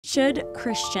Should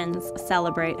Christians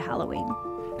celebrate Halloween?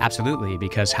 Absolutely,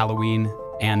 because Halloween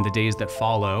and the days that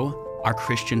follow are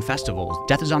Christian festivals.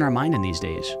 Death is on our mind in these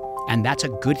days, and that's a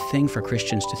good thing for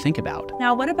Christians to think about.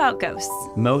 Now, what about ghosts?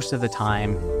 Most of the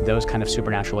time, those kind of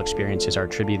supernatural experiences are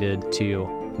attributed to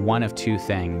one of two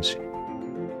things.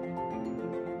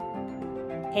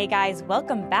 Hey guys,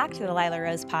 welcome back to the Lila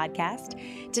Rose podcast.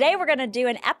 Today we're going to do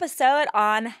an episode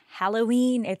on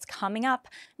Halloween. It's coming up.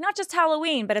 Not just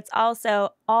Halloween, but it's also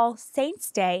All Saints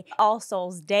Day, All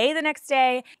Souls Day the next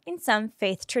day in some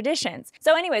faith traditions.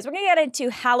 So anyways, we're going to get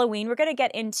into Halloween. We're going to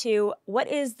get into what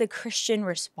is the Christian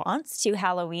response to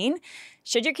Halloween.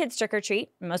 Should your kids trick or treat?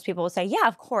 Most people will say, yeah,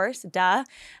 of course, duh.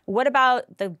 What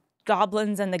about the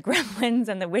goblins and the gremlins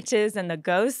and the witches and the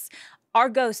ghosts? Are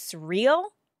ghosts real?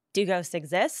 Do ghosts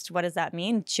exist? What does that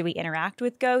mean? Should we interact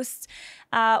with ghosts?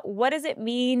 What does it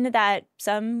mean that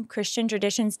some Christian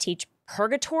traditions teach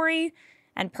purgatory?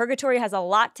 And purgatory has a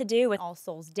lot to do with All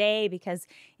Souls Day because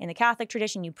in the Catholic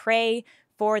tradition, you pray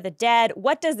for the dead.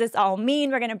 What does this all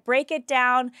mean? We're going to break it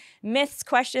down, myths,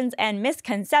 questions, and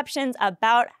misconceptions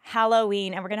about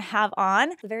Halloween. And we're going to have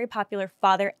on the very popular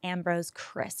Father Ambrose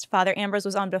Criste. Father Ambrose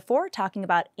was on before talking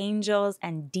about angels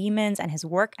and demons and his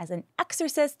work as an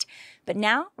exorcist. But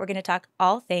now we're going to talk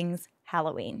all things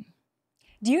Halloween.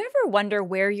 Do you ever wonder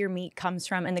where your meat comes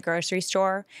from in the grocery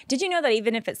store? Did you know that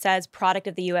even if it says product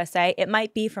of the USA, it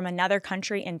might be from another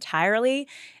country entirely?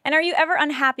 And are you ever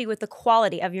unhappy with the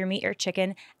quality of your meat or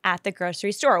chicken at the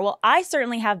grocery store? Well, I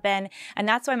certainly have been, and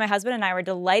that's why my husband and I were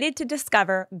delighted to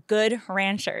discover Good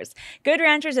Ranchers. Good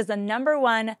Ranchers is the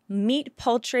 #1 meat,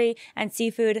 poultry, and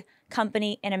seafood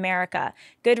company in America.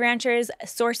 Good Ranchers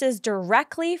sources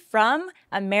directly from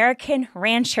American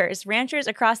ranchers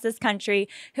across this country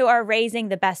who are raising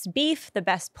the best beef, the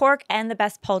best pork, and the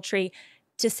best poultry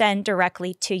to send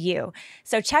directly to you.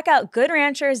 So check out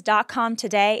goodranchers.com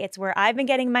today. It's where I've been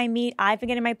getting my meat. I've been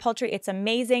getting my poultry. It's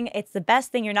amazing. It's the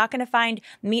best thing. You're not going to find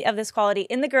meat of this quality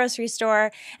in the grocery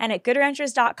store. And at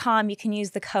goodranchers.com, you can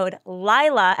use the code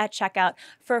Lila at checkout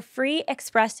for free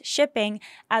express shipping,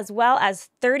 as well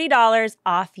as $30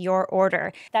 off your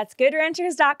order. That's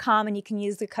goodranchers.com, and you can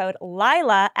use the code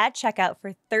Lila at checkout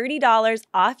for $30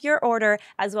 off your order,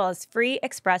 as well as free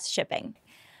express shipping.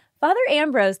 Father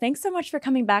Ambrose, thanks so much for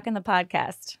coming back on the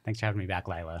podcast. Thanks for having me back,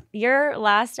 Lila. Your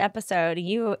last episode,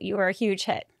 you were a huge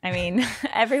hit. I mean,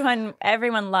 everyone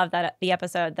loved the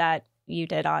episode that you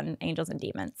did on angels and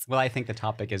demons. Well, I think the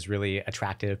topic is really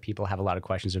attractive. People have a lot of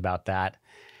questions about that.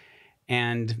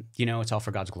 And, it's all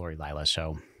for God's glory, Lila,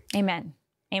 so. Amen.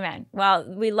 Amen.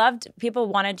 Well, people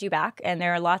wanted you back, and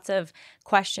there are lots of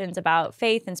questions about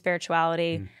faith and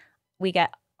spirituality we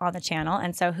get on the channel.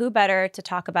 And so who better to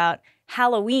talk about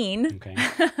Halloween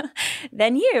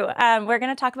than you? We're going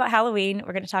to talk about Halloween.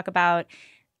 We're going to talk about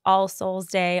All Souls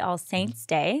Day, All Saints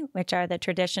Day, which are the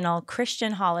traditional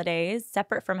Christian holidays,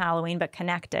 separate from Halloween, but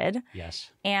connected.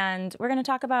 Yes. And we're going to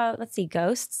talk about,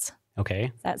 ghosts. Okay.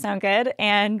 Does that sound good?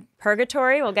 And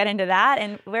purgatory, we'll get into that,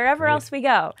 and wherever else we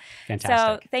go.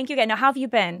 Fantastic. So thank you again. Now, how have you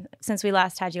been since we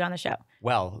last had you on the show?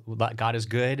 Well, God is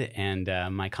good, and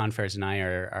my confreres and I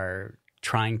are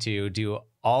trying to do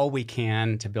all we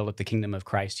can to build up the kingdom of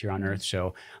Christ here on earth.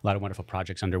 So a lot of wonderful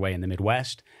projects underway in the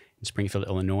Midwest, in Springfield,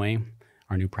 Illinois,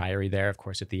 our new priory there, of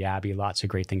course, at the Abbey. Lots of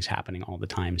great things happening all the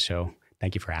time. So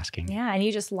thank you for asking. Yeah, and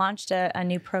you just launched a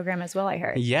new program as well, I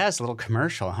heard. Yes, a little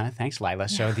commercial, huh? Thanks, Lila.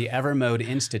 So the Evermode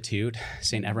Institute,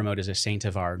 St. Evermode is a saint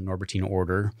of our Norbertine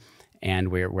order, and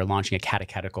we're launching a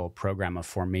catechetical program of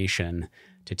formation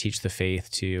to teach the faith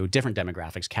to different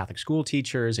demographics, Catholic school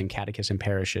teachers and catechists in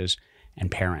parishes, and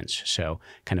parents. So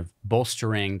kind of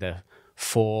bolstering the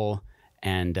full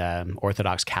and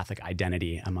Orthodox Catholic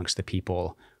identity amongst the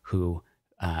people who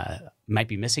might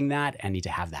be missing that and need to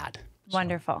have that.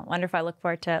 Wonderful. Wonderful. I look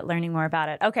forward to learning more about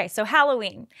it. Okay, so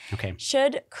Halloween. Okay.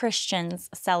 Should Christians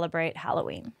celebrate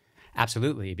Halloween?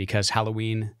 Absolutely, because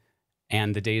Halloween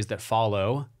and the days that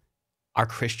follow are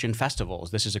Christian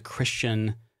festivals. This is a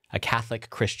Catholic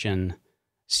Christian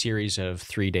series of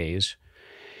 3 days.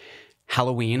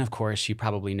 Halloween, of course, you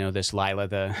probably know this, Lila.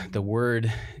 The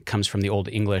word comes from the Old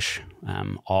English,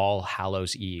 All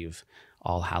Hallows Eve,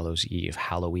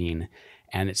 Halloween.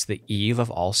 And it's the eve of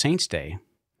All Saints Day.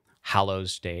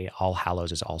 Hallows Day, All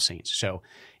Hallows is All Saints. So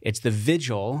it's the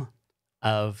vigil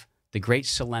of the great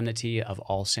solemnity of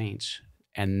All Saints.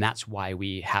 And that's why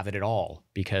we have it at all,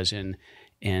 because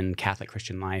in Catholic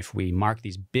Christian life, we mark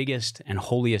these biggest and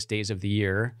holiest days of the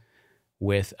year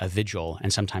with a vigil,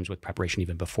 and sometimes with preparation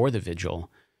even before the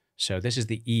vigil. So this is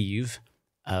the eve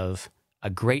of a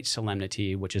great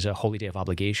solemnity, which is a holy day of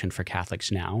obligation for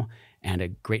Catholics now, and a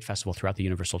great festival throughout the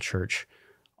Universal Church,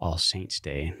 All Saints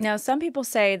Day. Now, some people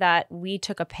say that we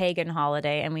took a pagan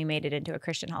holiday and we made it into a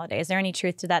Christian holiday. Is there any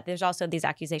truth to that? There's also these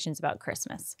accusations about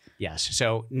Christmas. Yes.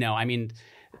 So no, I mean,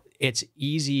 it's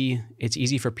easy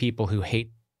for people who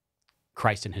hate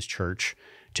Christ and his church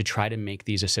to try to make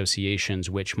these associations,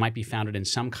 which might be founded in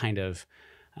some kind of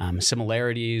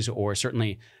similarities or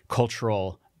certainly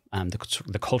cultural.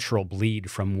 The cultural bleed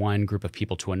from one group of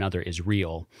people to another is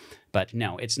real, but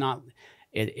no, it's not.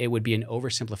 It would be an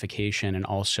oversimplification and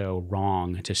also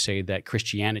wrong to say that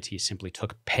Christianity simply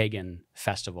took pagan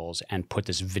festivals and put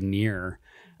this veneer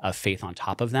of faith on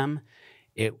top of them.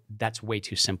 That's way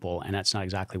too simple, and that's not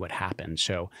exactly what happened.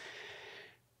 So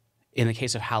in the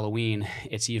case of Halloween,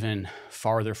 it's even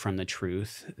farther from the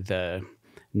truth. The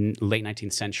late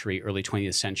 19th century, early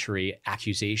 20th century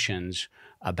accusations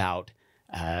about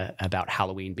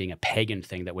Halloween being a pagan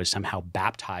thing that was somehow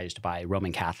baptized by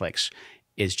Roman Catholics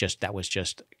that was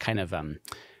just kind of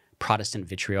Protestant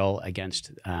vitriol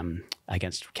against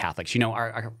Catholics. You know,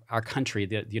 our country,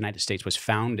 the United States, was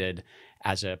founded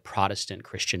as a Protestant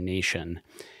Christian nation,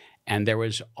 and there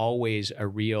was always a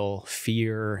real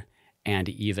fear and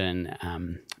even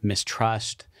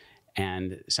mistrust,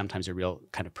 and sometimes a real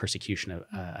kind of persecution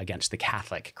against the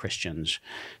Catholic Christians.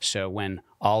 So when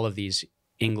all of these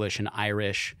English and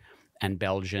Irish and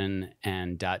Belgian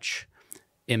and Dutch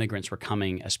immigrants were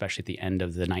coming, especially at the end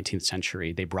of the 19th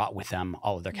century, they brought with them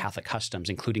all of their Catholic customs,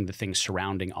 including the things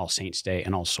surrounding All Saints' Day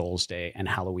and All Souls' Day and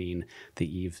Halloween, the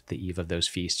eve of those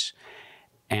feasts.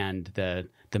 And the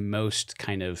most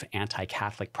kind of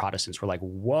anti-Catholic Protestants were like,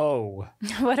 "Whoa,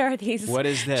 what are these? What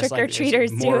is this?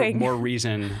 Trick-or-treaters doing?" More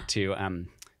reason to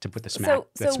put the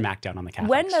smack down on the Catholics.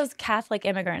 When those Catholic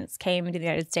immigrants came to the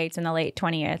United States in the late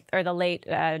 20th or the late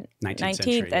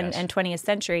 19th and 20th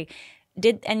century,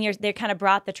 they kind of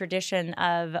brought the tradition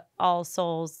of All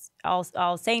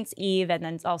Saints Eve, and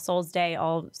then All Souls Day,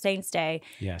 All Saints Day.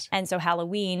 Yes. And so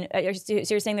Halloween. So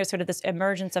you're saying there's sort of this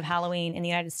emergence of Halloween in the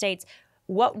United States.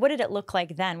 What did it look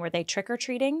like then? Were they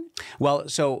trick-or-treating? Well,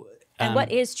 so... and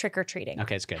what is trick-or-treating?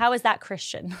 Okay, it's good. How is that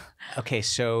Christian? Okay,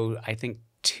 so I think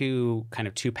two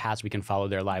paths we can follow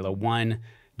there, Lila. One,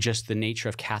 just the nature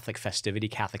of Catholic festivity,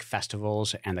 Catholic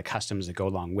festivals, and the customs that go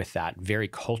along with that. Very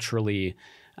culturally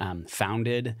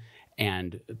founded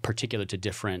and particular to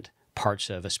different parts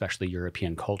of especially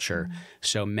European culture. Mm-hmm.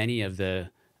 So many of the,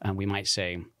 we might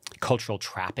say, cultural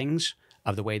trappings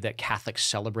of the way that Catholics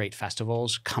celebrate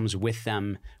festivals comes with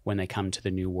them when they come to the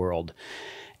New World.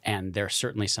 And there's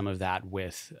certainly some of that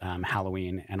with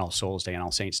Halloween and All Souls Day and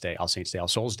All Saints Day, All Saints Day, All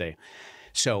Souls Day.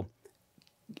 So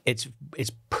it's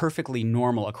perfectly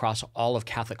normal across all of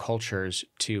Catholic cultures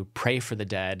to pray for the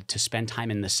dead, to spend time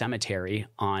in the cemetery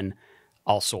on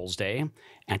All Souls Day,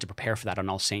 and to prepare for that on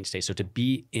All Saints Day. So to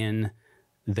be in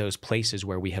those places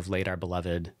where we have laid our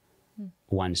beloved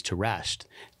ones to rest,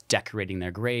 decorating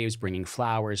their graves, bringing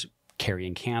flowers,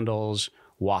 carrying candles,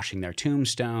 washing their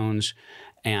tombstones.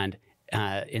 And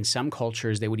in some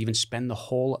cultures, they would even spend the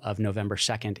whole of November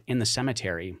 2nd in the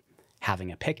cemetery,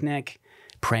 having a picnic,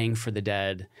 praying for the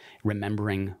dead,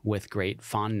 remembering with great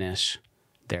fondness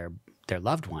their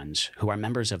loved ones who are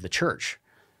members of the church,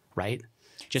 right?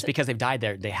 Just because they've died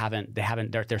there,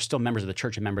 they're still members of the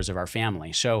church and members of our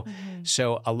family. So,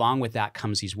 so along with that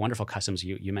comes these wonderful customs.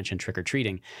 You mentioned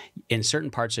trick-or-treating. In certain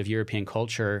parts of European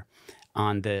culture,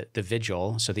 on the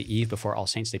vigil, so the eve before All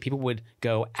Saints Day, people would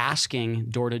go asking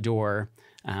door to door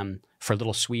for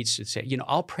little sweets to say,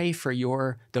 I'll pray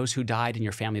for those who died in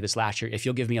your family this last year if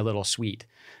you'll give me a little sweet,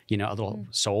 a little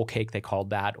soul cake, they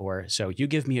called that, or so you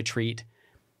give me a treat,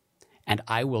 and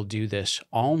I will do this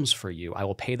alms for you. I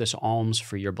will pay this alms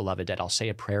for your beloved dead. I'll say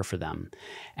a prayer for them.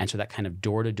 And so that kind of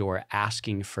door-to-door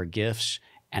asking for gifts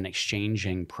and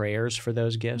exchanging prayers for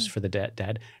those gifts for the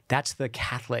dead, that's the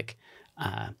Catholic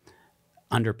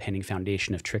underpinning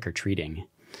foundation of trick-or-treating.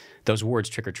 Those words,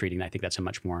 trick-or-treating, I think that's a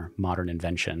much more modern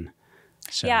invention.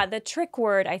 So. Yeah, the trick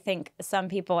word, I think some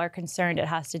people are concerned it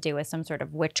has to do with some sort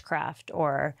of witchcraft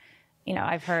or...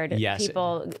 I've heard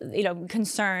people,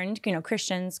 concerned,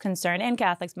 Christians concerned and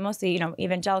Catholics, but mostly,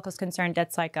 evangelicals concerned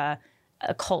that's like a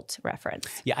cult reference.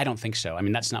 Yeah, I don't think so. I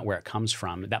mean, that's not where it comes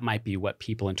from. That might be what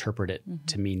people interpret it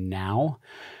to mean now.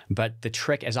 But the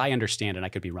trick, as I understand, and I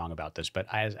could be wrong about this, but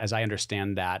as I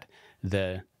understand that,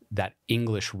 that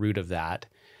English root of that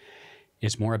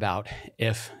is more about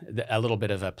a little bit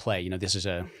of a play. This is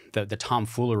the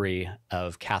tomfoolery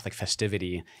of Catholic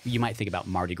festivity. You might think about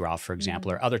Mardi Gras, for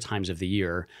example, or other times of the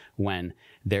year when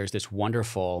there's this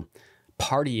wonderful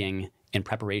partying in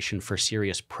preparation for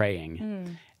serious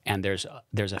praying. And there's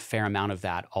a fair amount of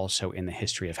that also in the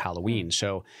history of Halloween.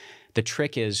 So the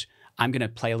trick is I'm going to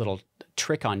play a little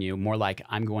trick on you, more like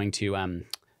I'm going to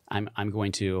I'm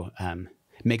going to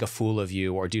make a fool of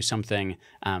you or do something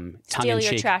tongue Steal in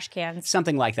your cheek, trash cans.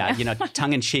 something like that.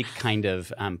 Tongue in cheek kind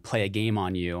of play a game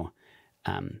on you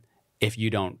if you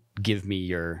don't give me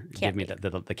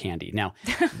the candy. Now,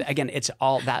 again, it's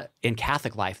all that in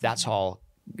Catholic life. That's all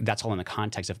in the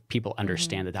context of people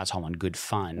understand that that's all in good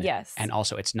fun. Yes. And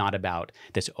also it's not about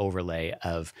this overlay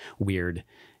of weird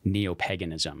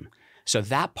neo-paganism. So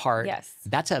that part,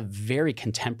 that's a very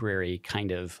contemporary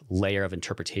kind of layer of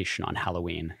interpretation on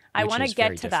Halloween. I want to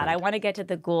get to that. I want to get to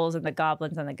the ghouls and the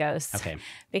goblins and the ghosts. Okay.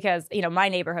 Because, my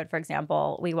neighborhood, for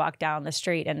example, we walk down the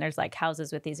street and there's like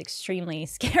houses with these extremely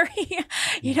scary,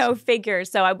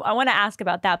 figures. So I want to ask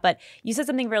about that. But you said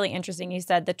something really interesting. You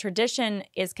said the tradition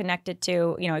is connected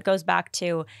to, it goes back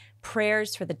to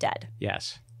prayers for the dead.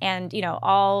 Yes. And,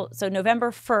 so November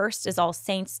 1st is All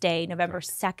Saints Day. November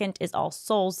 2nd is All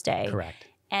Souls Day. Correct.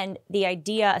 And the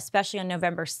idea, especially on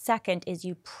November 2nd, is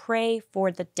you pray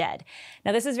for the dead.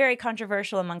 Now, this is very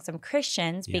controversial among some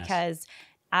Christians because,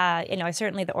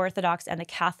 certainly the Orthodox and the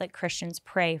Catholic Christians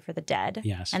pray for the dead.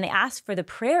 Yes. And they ask for the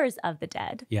prayers of the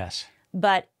dead. Yes.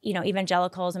 But,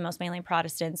 evangelicals and most mainly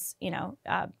Protestants,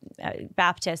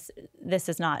 Baptists, this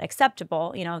is not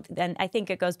acceptable, and I think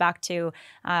it goes back to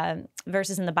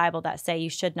verses in the Bible that say you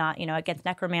should not, against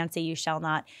necromancy, you shall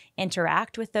not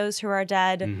interact with those who are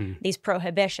dead, these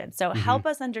prohibitions. So help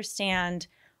us understand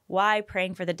why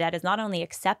praying for the dead is not only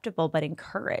acceptable, but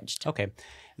encouraged. Okay.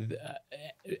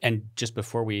 And just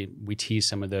before we tease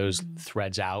some of those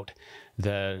threads out,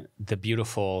 the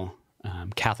beautiful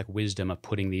Catholic wisdom of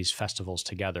putting these festivals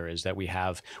together is that we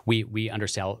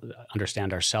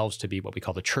understand ourselves to be what we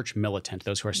call the church militant,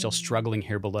 those who are still struggling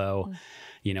here below,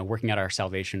 working out our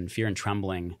salvation, fear and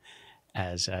trembling,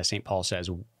 as St. Paul says,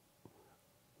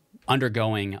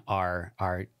 undergoing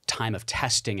our time of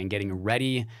testing and getting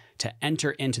ready to enter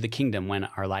into the kingdom when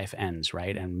our life ends,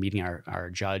 right? And meeting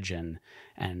our judge and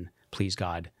please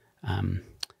God,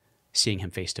 seeing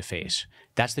him face to face.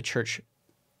 That's the church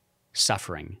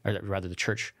suffering, or rather the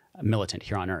church militant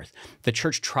here on earth. The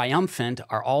church triumphant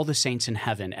are all the saints in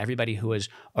heaven, everybody who has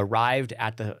arrived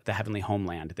at the heavenly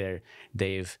homeland.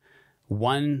 They've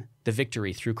won the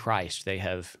victory through Christ. They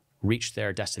have reached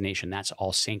their destination. That's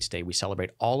All Saints Day. We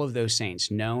celebrate all of those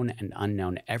saints, known and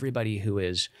unknown, everybody who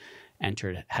has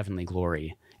entered heavenly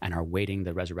glory and are waiting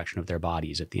the resurrection of their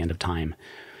bodies at the end of time.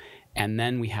 And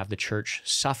then we have the church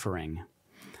suffering.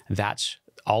 That's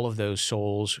all of those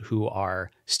souls who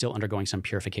are still undergoing some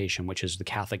purification, which is the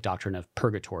Catholic doctrine of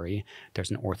purgatory.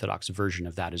 There's an Orthodox version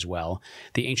of that as well.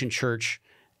 The ancient church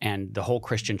and the whole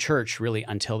Christian church, really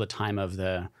until the time of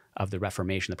the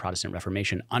Reformation, the Protestant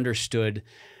Reformation, understood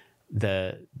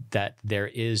that there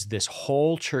is this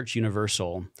whole church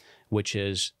universal, which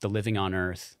is the living on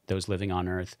earth,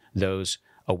 those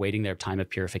awaiting their time of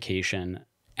purification,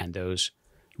 and those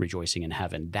rejoicing in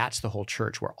heaven. That's the whole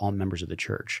church. We're all members of the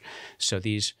church. So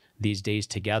these days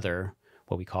together,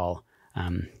 what we call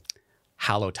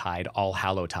Hallowtide, All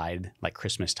Hallowtide, like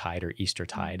Christmastide or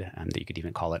Eastertide, that you could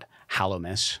even call it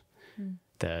Hallowmas,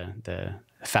 the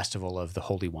festival of the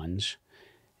holy ones,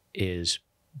 is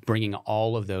bringing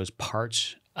all of those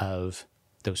parts of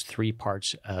those three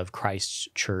parts of Christ's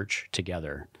church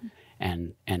together.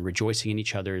 And rejoicing in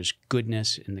each other's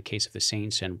goodness in the case of the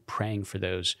saints, and praying for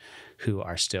those who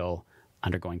are still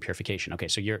undergoing purification. Okay,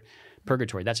 so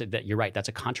purgatory. You're right. That's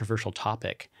a controversial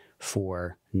topic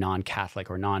for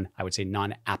non-Catholic or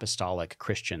non-apostolic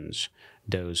Christians,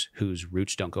 those whose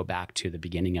roots don't go back to the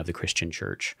beginning of the Christian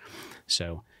church.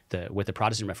 So with the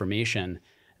Protestant Reformation,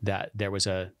 that there was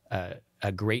a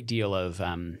great deal of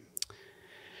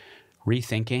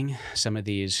rethinking some of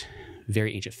these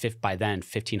very ancient, by then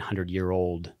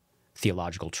 1,500-year-old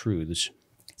theological truths.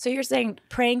 So you're saying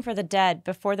praying for the dead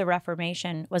before the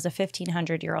Reformation was a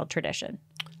 1,500-year-old tradition?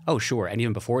 Oh, sure. And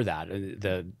even before that,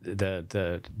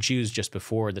 the Jews just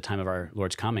before the time of our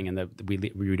Lord's coming, and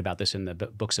we read about this in the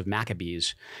books of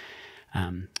Maccabees,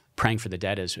 praying for the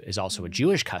dead is also a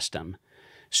Jewish custom.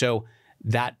 So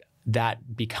that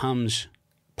becomes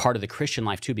part of the Christian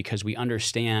life too, because we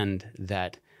understand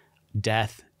that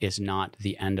death is not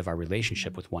the end of our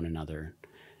relationship with one another.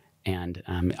 And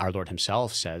our Lord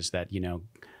himself says that,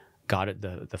 God,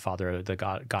 the Father, the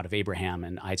God of Abraham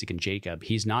and Isaac and Jacob,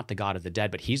 he's not the God of the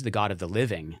dead, but he's the God of the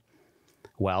living.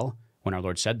 Well, when our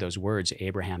Lord said those words,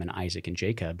 Abraham and Isaac and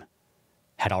Jacob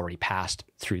had already passed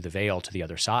through the veil to the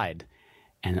other side.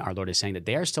 And our Lord is saying that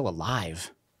they are still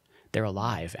alive. They're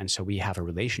alive. And so we have a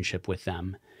relationship with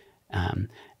them.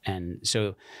 And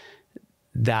so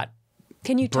that...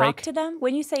 Can you talk to them?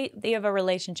 When you say you have a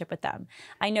relationship with them,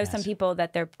 I know some people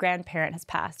that their grandparent has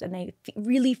passed and they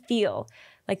really feel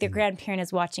like their grandparent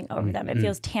is watching over them. It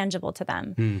feels tangible to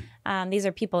them. These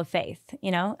are people of faith,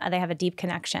 you know, they have a deep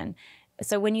connection.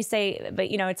 So when you say,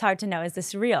 but, you know, it's hard to know, is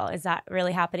this real? Is that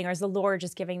really happening? Or is the Lord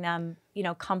just giving them, you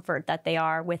know, comfort that they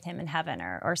are with him in heaven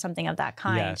or something of that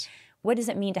kind? Yes. What does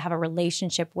it mean to have a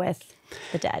relationship with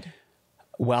the dead?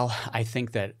 Well, I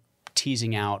think that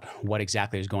teasing out what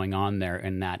exactly is going on there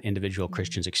in that individual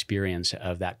Christian's experience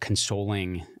of that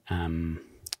consoling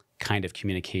kind of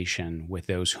communication with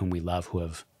those whom we love who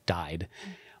have died,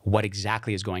 what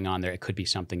exactly is going on there? It could be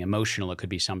something emotional. It could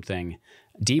be something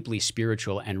deeply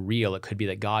spiritual and real. It could be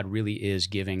that God really is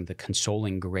giving the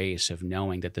consoling grace of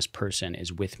knowing that this person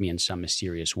is with me in some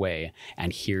mysterious way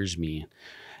and hears me.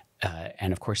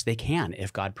 And of course they can,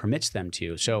 if God permits them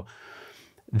to. So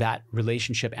that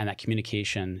relationship and that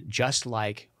communication, just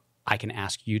like I can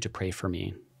ask you to pray for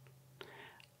me,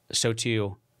 so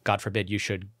too, God forbid you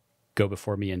should go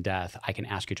before me in death, I can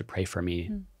ask you to pray for me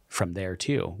from there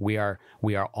too. We are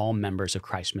all members of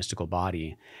Christ's mystical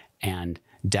body, and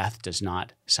death does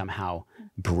not somehow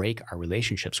break our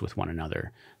relationships with one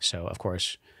another. So of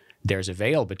course, there's a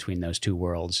veil between those two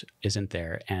worlds, isn't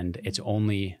there? And it's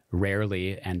only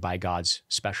rarely and by God's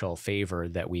special favor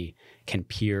that we can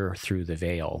peer through the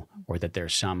veil, or that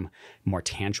there's some more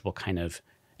tangible kind of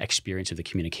experience of the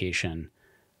communication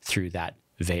through that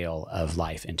veil of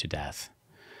life into death.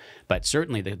 But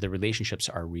certainly the relationships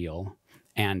are real,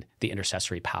 and the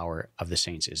intercessory power of the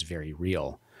saints is very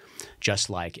real. Just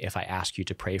like if I ask you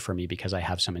to pray for me because I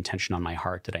have some intention on my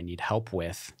heart that I need help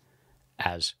with,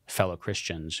 as fellow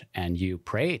Christians, and you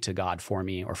pray to God for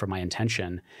me or for my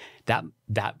intention, that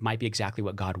might be exactly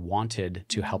what God wanted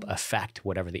to help affect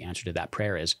whatever the answer to that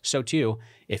prayer is. So too,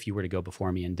 if you were to go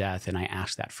before me in death and I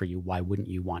ask that for you, why wouldn't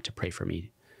you want to pray for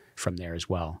me from there as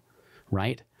well,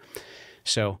 right?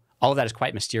 So all of that is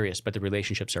quite mysterious, but the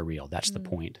relationships are real. That's the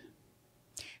point.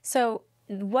 So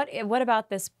what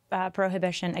about this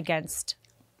prohibition against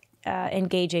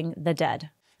engaging the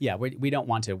dead? Yeah, we don't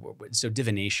want to. So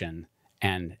divination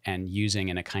and using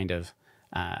in a kind of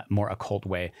more occult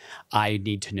way, I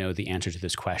need to know the answer to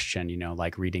this question, you know,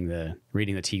 like reading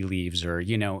the tea leaves, or,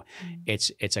 you know,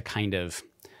 it's a kind of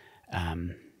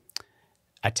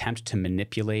attempt to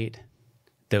manipulate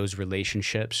those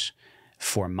relationships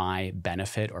for my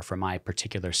benefit or for my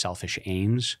particular selfish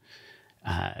aims.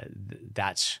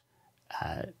 That's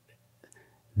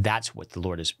what the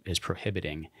Lord is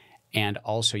prohibiting. And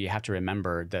also you have to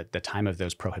remember that the time of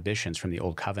those prohibitions from the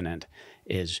Old Covenant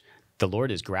is the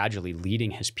Lord is gradually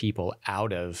leading his people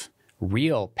out of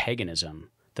real paganism,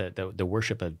 the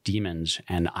worship of demons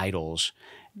and idols,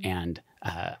 and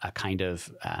a kind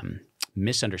of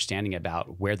misunderstanding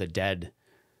about where the dead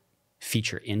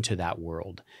feature into that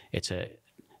world.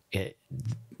 The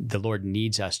Lord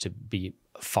needs us to be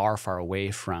far, far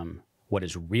away from what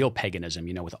is real paganism,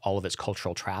 you know, with all of its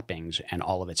cultural trappings and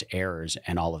all of its errors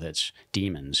and all of its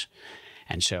demons.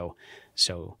 And so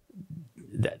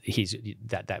that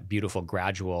that beautiful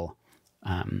gradual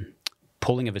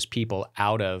pulling of his people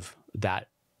out of that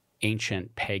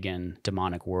ancient pagan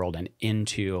demonic world and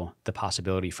into the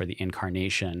possibility for the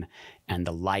incarnation and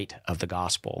the light of the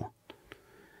gospel.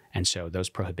 And so those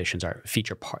prohibitions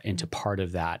feature into part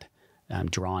of that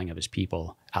drawing of his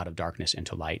people out of darkness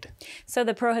into light. So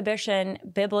the prohibition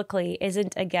biblically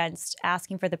isn't against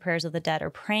asking for the prayers of the dead or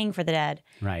praying for the dead.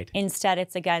 Right. Instead,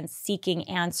 it's against seeking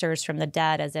answers from the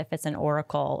dead as if it's an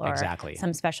oracle or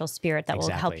some special spirit that will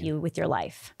help you with your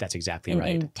life. That's exactly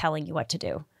right. In telling you what to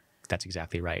do. That's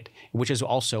exactly right. Which is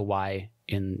also why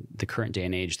in the current day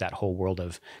and age, that whole world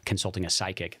of consulting a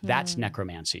psychic, that's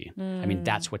necromancy. I mean,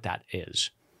 that's what that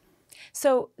is.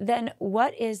 So then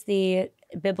what is the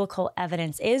biblical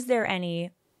evidence? Is there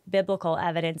any biblical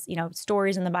evidence, you know,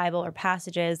 stories in the Bible or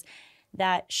passages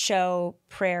that show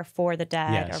prayer for the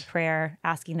dead or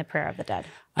asking the prayer of the dead?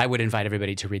 I would invite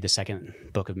everybody to read the second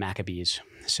book of Maccabees.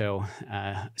 So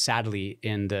sadly,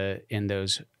 in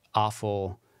those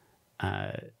awful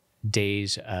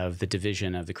days of the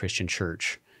division of the Christian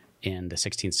church in the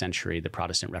 16th century, the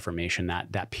Protestant Reformation,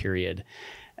 that period,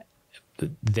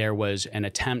 there was an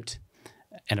attempt.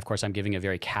 And of course, I'm giving a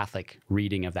very Catholic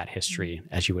reading of that history,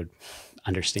 as you would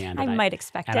understand. I might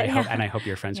expect it. And I hope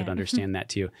your friends would understand that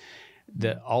too.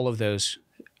 All of those,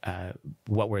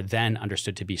 what were then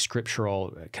understood to be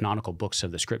scriptural, canonical books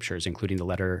of the scriptures, including the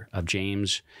letter of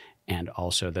James and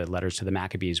also the letters to the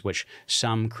Maccabees, which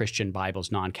some Christian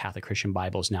Bibles, non-Catholic Christian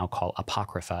Bibles, now call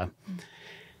Apocrypha.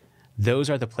 Those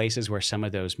are the places where some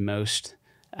of those most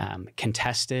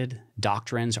contested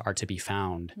doctrines are to be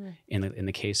found. In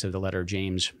the case of the letter of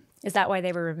James, Is that why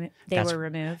they were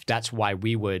removed? That's why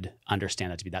we would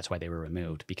understand that to be. That's why they were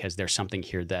removed, because there's something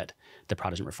here that the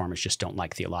Protestant reformers just don't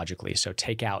like theologically. So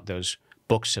take out those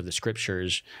books of the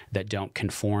scriptures that don't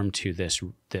conform to this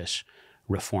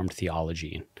reformed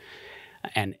theology.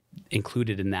 And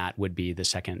included in that would be the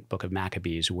second book of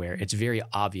Maccabees, where it's very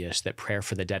obvious that prayer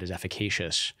for the dead is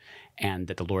efficacious and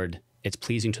that it's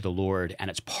pleasing to the Lord, and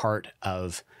it's part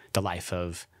of the life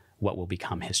of what will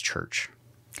become his church.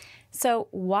 So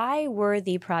why were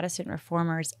the Protestant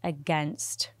reformers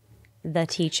against the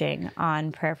teaching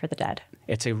on prayer for the dead?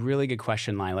 It's a really good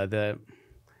question, Lila.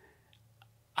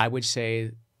 I would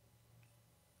say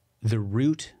the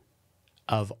root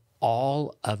of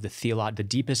all of the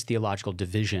deepest theological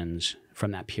divisions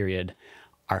from that period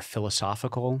are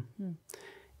philosophical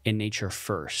in nature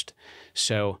first.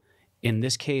 So in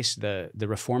this case, the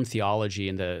Reformed theology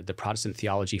and the Protestant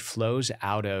theology flows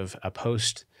out of a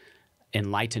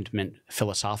post-Enlightenment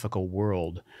philosophical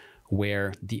world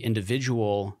where the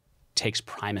individual takes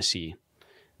primacy,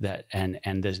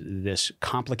 and this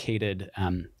complicated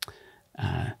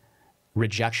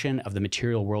rejection of the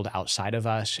material world outside of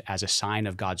us as a sign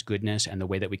of God's goodness and the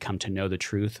way that we come to know the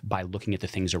truth by looking at the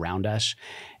things around us.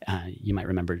 You might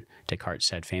remember Descartes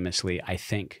said famously, "I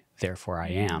think, therefore I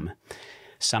am."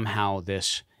 Somehow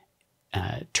this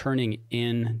turning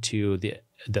into the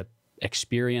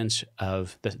experience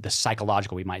of the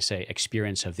psychological, we might say,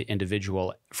 experience of the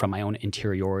individual from my own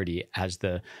interiority as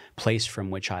the place from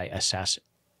which I assess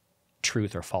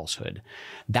truth or falsehood.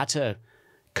 That's a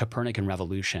Copernican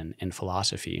revolution in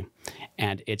philosophy,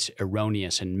 and it's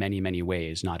erroneous in many, many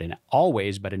ways, not in all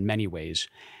ways, but in many ways.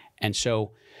 And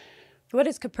so what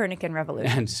is Copernican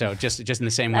revolution? And so just in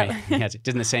the same way, just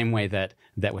in the same way that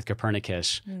with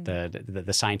Copernicus,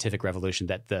 the scientific revolution,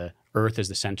 that the Earth is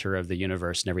the center of the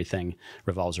universe and everything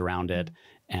revolves around it,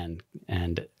 and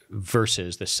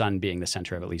versus the sun being the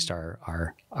center of at least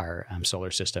our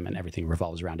solar system, and everything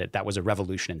revolves around it. That was a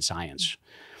revolution in science.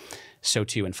 So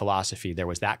too in philosophy, there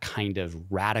was that kind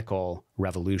of radical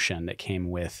revolution that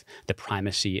came with the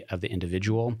primacy of the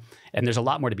individual. And there's a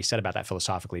lot more to be said about that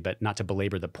philosophically, but not to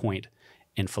belabor the point.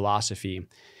 In philosophy,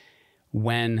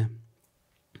 when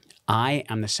I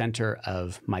am the center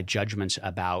of my judgments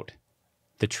about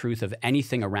the truth of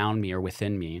anything around me or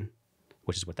within me,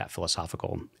 which is what that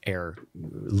philosophical error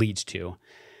leads to,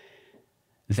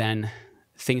 then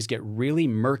things get really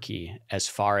murky as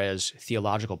far as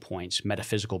theological points,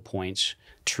 metaphysical points,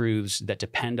 truths that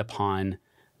depend upon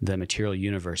the material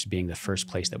universe being the first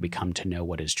place that we come to know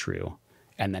what is true,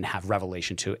 and then have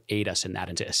revelation to aid us in that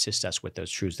and to assist us with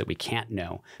those truths that we can't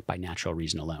know by natural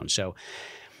reason alone. So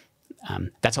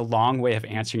that's a long way of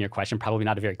answering your question, probably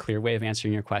not a very clear way of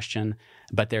answering your question,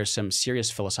 but there's some serious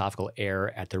philosophical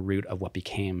error at the root of what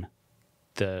became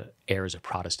the errors of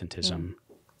Protestantism.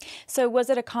 So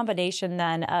was it a combination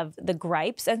then of the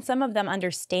gripes, and some of them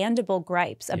understandable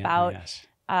gripes about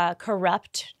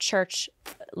corrupt church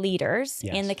leaders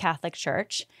in the Catholic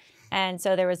Church? And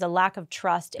so there was a lack of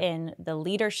trust in the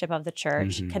leadership of the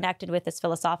church, connected with this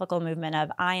philosophical movement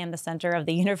of I am the center of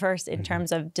the universe in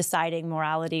terms of deciding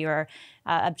morality or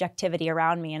objectivity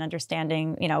around me and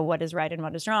understanding, what is right and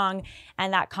what is wrong.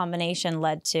 And that combination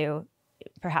led to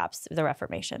perhaps the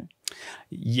Reformation.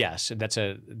 Yes, that's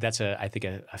I think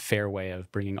a fair way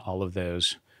of bringing all of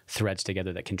those threads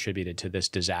together that contributed to this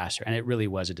disaster. And it really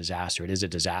was a disaster. It is a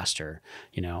disaster.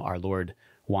 Our Lord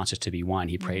wants us to be one.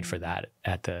 He prayed for that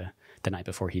at the night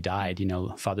before he died.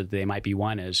 Father, that they might be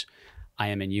one as I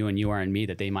am in you and you are in me,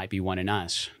 that they might be one in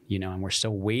us. And we're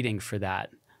still waiting for that,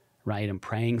 right? And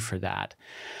praying for that.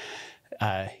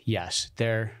 Yes,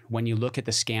 when you look at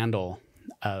the scandal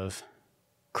of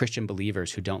Christian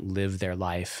believers who don't live their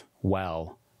life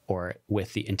well or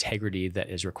with the integrity that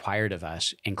is required of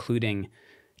us, including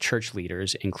church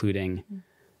leaders, including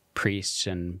priests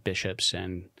and bishops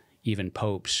and even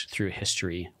popes through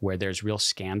history, where there's real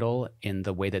scandal in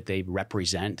the way that they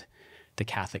represent the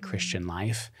Catholic Christian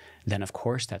life, then of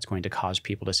course that's going to cause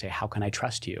people to say, how can I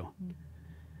trust you?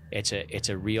 It's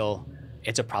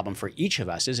a problem for each of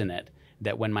us, isn't it?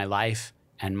 That when my life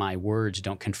and my words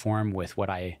don't conform with what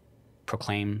I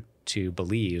proclaim to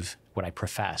believe, what I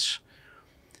profess,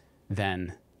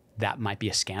 then that might be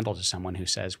a scandal to someone who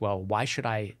says, well, why should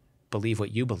I believe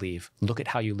what you believe? Look at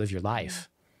how you live your life.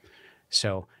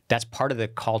 So that's part of the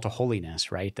call to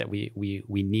holiness, right? That we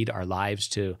need our lives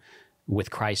to,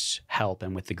 with Christ's help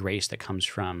and with the grace that comes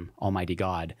from Almighty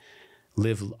God,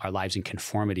 live our lives in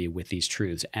conformity with these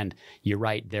truths. And you're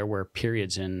right, there were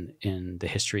periods in the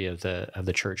history of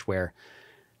the church where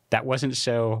that wasn't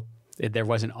so. There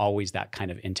wasn't always that kind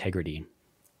of integrity.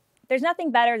 there's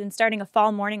nothing better than starting a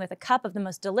fall morning with a cup of the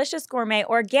most delicious gourmet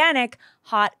organic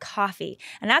hot coffee.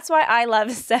 And that's why I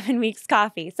love 7 Weeks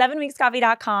Coffee.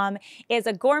 7weekscoffee.com is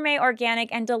a gourmet,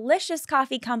 organic, and delicious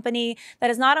coffee company that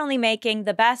is not only making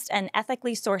the best and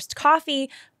ethically sourced coffee,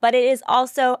 but it is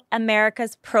also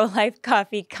America's pro-life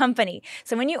coffee company.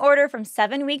 So when you order from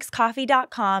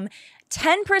 7weekscoffee.com,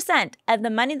 10% of the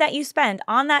money that you spend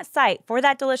on that site for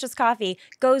that delicious coffee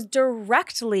goes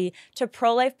directly to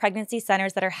pro-life pregnancy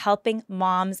centers that are helping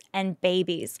moms and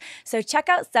babies. So check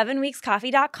out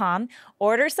 7weekscoffee.com,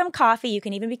 order some coffee. You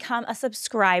can even become a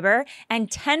subscriber, and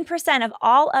 10% of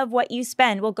all of what you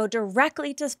spend will go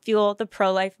directly to fuel the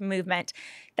pro-life movement.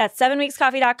 That's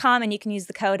 7weekscoffee.com, and you can use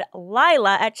the code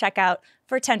Lila at checkout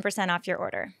for 10% off your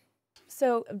order.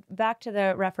 So back to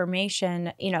the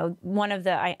Reformation, one of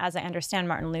the, as I understand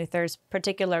Martin Luther's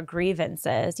particular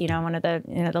grievances, one of the,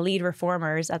 the lead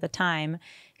reformers at the time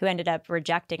who ended up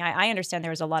rejecting, I understand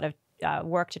there was a lot of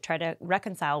work to try to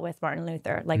reconcile with Martin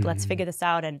Luther, like, let's figure this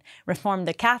out and reform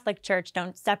the Catholic Church,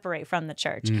 don't separate from the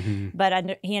church.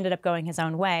 But he ended up going his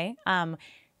own way.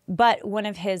 But one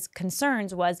of his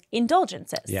concerns was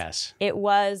indulgences. Yes. It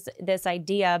was this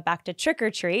idea, back to trick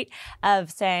or treat, of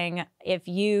saying, if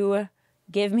you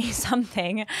give me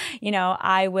something,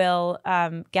 I will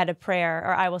get a prayer,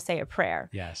 or I will say a prayer.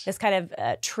 Yes. This kind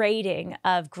of trading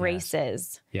of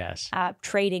graces. Yes.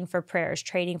 Trading for prayers,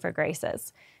 trading for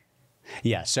graces.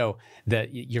 Yeah, so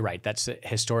you're right. That's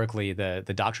historically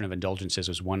the doctrine of indulgences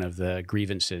was one of the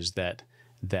grievances that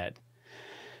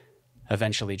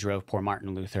eventually drove poor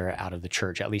Martin Luther out of the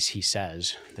church. At least he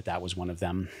says that was one of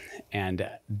them. And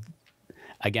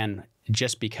again,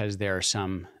 just because there are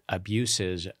some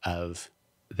abuses of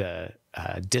the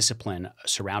discipline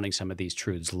surrounding some of these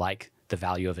truths, like the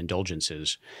value of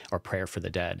indulgences or prayer for the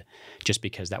dead, just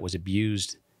because that was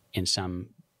abused in some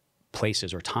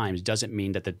places or times doesn't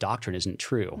mean that the doctrine isn't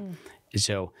true.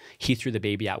 So he threw the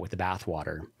baby out with the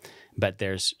bathwater, but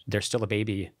there's still a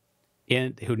baby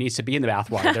who needs to be in the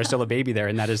bathwater. There's still a baby there,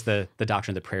 and that is the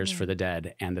doctrine of the prayers for the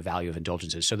dead and the value of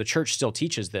indulgences. So the church still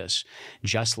teaches this,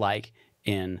 just like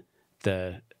in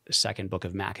the second book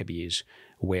of Maccabees,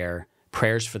 where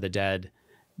prayers for the dead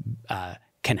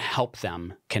can help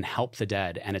the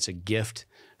dead, and it's a gift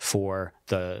for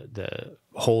the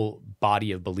whole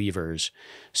body of believers.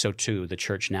 So too, the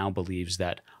church now believes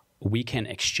that we can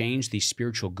exchange these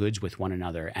spiritual goods with one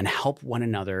another and help one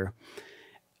another,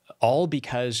 all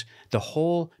because the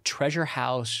whole treasure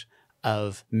house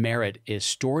of merit is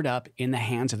stored up in the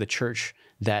hands of the church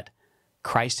that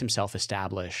Christ himself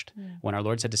established. When our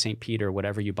Lord said to St. Peter,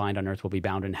 whatever you bind on earth will be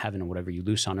bound in heaven, and whatever you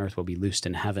loose on earth will be loosed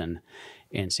in heaven,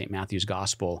 in St. Matthew's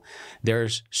gospel,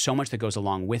 there's so much that goes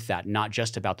along with that, not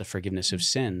just about the forgiveness of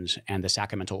sins and the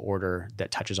sacramental order that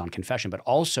touches on confession, but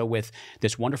also with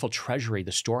this wonderful treasury,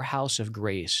 the storehouse of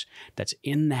grace that's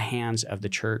in the hands of the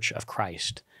church of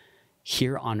Christ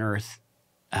here on earth,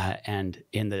 and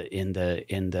in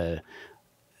the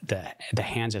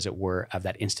hands, as it were, of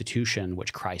that institution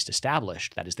which Christ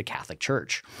established, that is the Catholic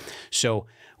Church. So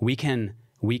we can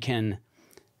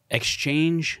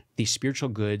exchange these spiritual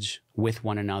goods with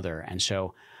one another. And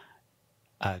so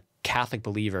a Catholic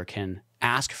believer can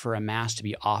ask for a Mass to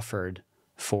be offered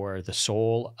for the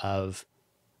soul of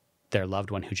their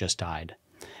loved one who just died.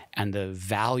 And the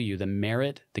value, the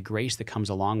merit, the grace that comes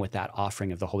along with that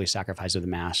offering of the holy sacrifice of the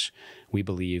Mass, we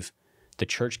believe the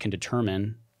Church can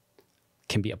determine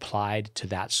can be applied to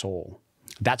that soul.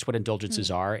 That's what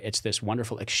indulgences are. It's this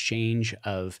wonderful exchange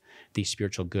of these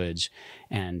spiritual goods,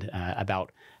 and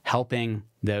about helping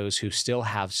those who still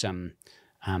have some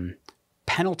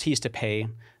penalties to pay.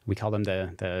 We call them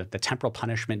the temporal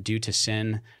punishment due to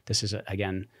sin. This is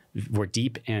again, we're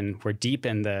deep in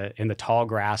the tall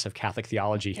grass of Catholic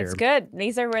theology here. It's good.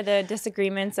 These are where the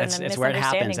disagreements and the misunderstandings where it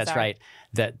happens. That's are. right.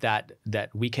 That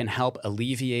we can help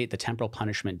alleviate the temporal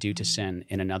punishment due to sin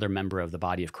in another member of the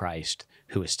body of Christ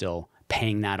who is still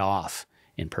paying that off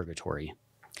in purgatory.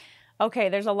 Okay,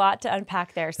 there's a lot to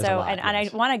unpack there. There's a lot, and I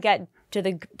want to get to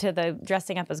the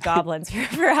dressing up as goblins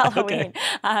for Halloween.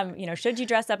 Okay. Should you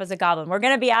dress up as a goblin? We're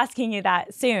going to be asking you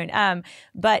that soon.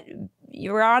 But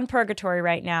you're on purgatory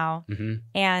right now,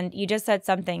 and you just said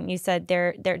something. You said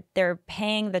they're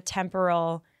paying the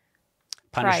temporal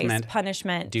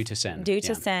punishment due to sin.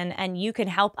 Sin, and you can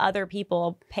help other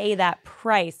people pay that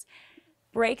price.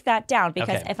 Break that down,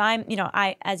 because if I'm,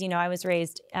 I was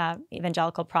raised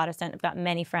evangelical Protestant. I've got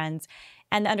many friends,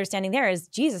 and the understanding there is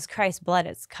Jesus Christ's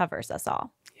blood covers us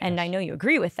all. Yes. And I know you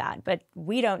agree with that, but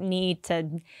we don't need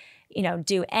to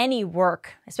do any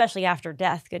work, especially after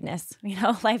death. Goodness,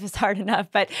 life is hard enough,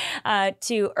 but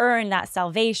to earn that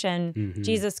salvation,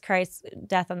 Jesus Christ's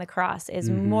death on the cross is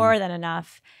more than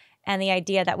enough. And the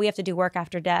idea that we have to do work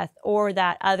after death, or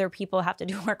that other people have to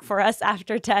do work for us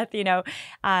after death,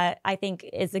 I think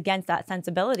is against that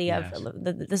sensibility of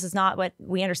this is not what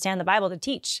we understand the Bible to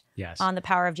teach on the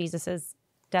power of Jesus's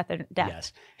death.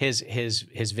 Yes,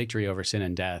 his victory over sin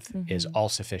and death is all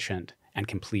sufficient and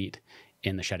complete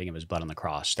in the shedding of his blood on the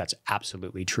cross. That's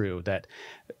absolutely true. That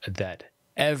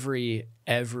every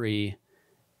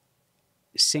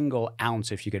single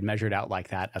ounce, if you could measure it out like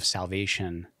that, of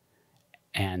salvation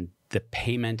and the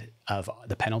payment of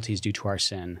the penalties due to our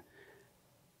sin,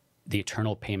 the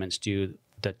eternal payments due,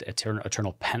 the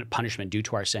eternal punishment due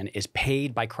to our sin is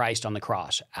paid by Christ on the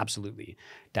cross. Absolutely.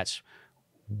 That's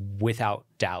without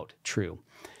doubt true.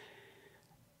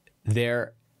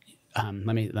 Let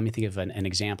me think of an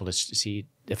example to see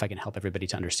if I can help everybody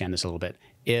to understand this a little bit.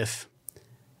 If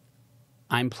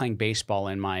I'm playing baseball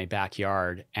in my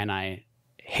backyard and I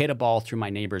hit a ball through my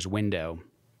neighbor's window,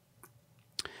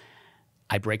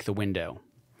 I break the window.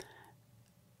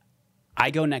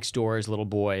 I go next door as a little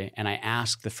boy and I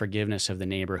ask the forgiveness of the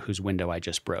neighbor whose window I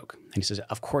just broke. And he says,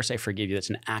 "Of course I forgive you. That's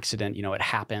an accident. It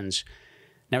happens."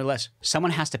 Nevertheless,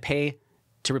 someone has to pay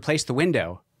to replace the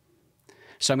window.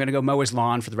 So I'm going to go mow his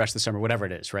lawn for the rest of the summer, whatever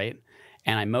it is, right?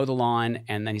 And I mow the lawn,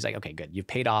 and then he's like, "Okay, good. You've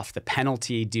paid off the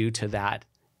penalty due to that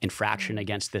infraction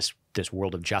against this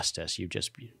world of justice.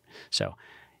 So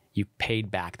you paid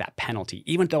back that penalty,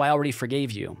 even though I already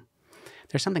forgave you."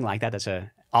 There's something like that. That's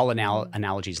all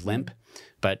analogies limp,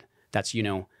 but that's,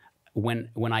 when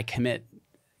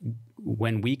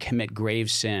we commit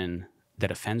grave sin that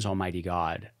offends Almighty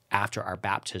God after our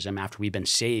baptism, after we've been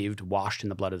saved, washed in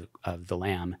the blood of the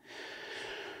Lamb,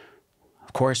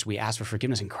 of course, we ask for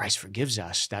forgiveness and Christ forgives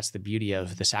us. That's the beauty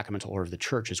of the sacramental order of the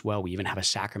church as well. We even have a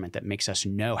sacrament that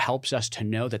helps us to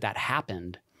know that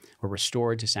happened. We're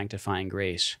restored to sanctifying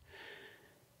grace.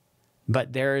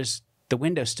 But the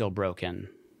window's still broken.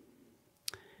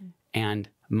 And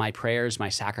my prayers, my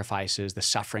sacrifices, the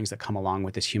sufferings that come along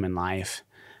with this human life,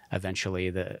 eventually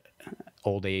the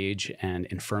old age and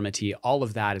infirmity, all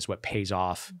of that is what pays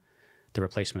off the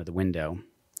replacement of the window.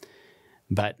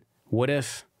 But what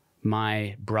if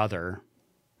my brother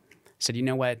said, "You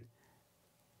know what?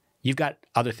 You've got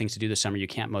other things to do this summer. You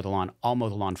can't mow the lawn. I'll mow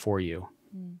the lawn for you."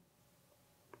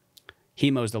 He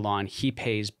mows the lawn. He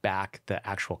pays back the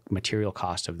actual material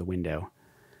cost of the window.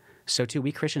 So too,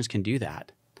 we Christians can do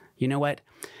that. You know what?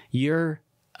 You're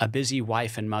a busy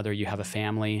wife and mother. You have a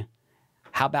family.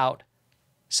 How about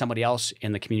somebody else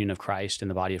in the communion of Christ, in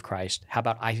the body of Christ? How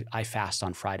about I fast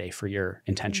on Friday for your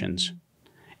intentions?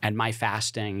 And my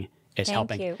fasting is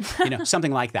helping.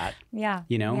 Something like that.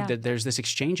 There's this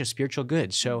exchange of spiritual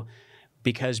goods. So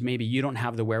because maybe you don't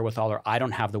have the wherewithal or I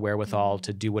don't have the wherewithal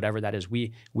to do whatever that is,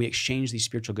 we exchange these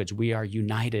spiritual goods. We are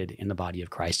united in the body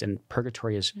of Christ. And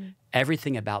purgatory is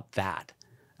everything about that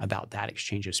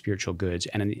exchange of spiritual goods.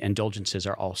 And indulgences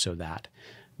are also that.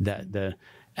 The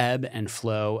ebb and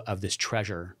flow of this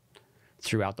treasure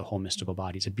throughout the whole mystical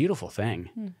body. It's a beautiful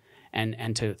thing.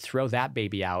 And to throw that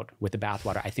baby out with the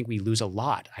bathwater, I think we lose a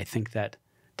lot. I think that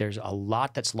there's a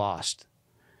lot that's lost.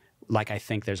 Like I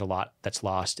think there's a lot that's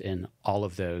lost in all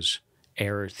of those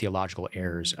theological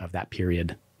errors of that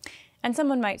period. And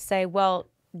someone might say, well,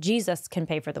 Jesus can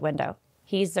pay for the window.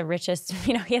 He's the richest,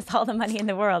 he has all the money in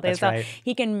the world. That's right.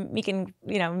 He can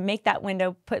make that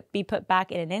window be put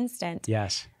back in an instant.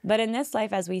 Yes. But in this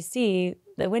life, as we see,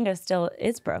 the window still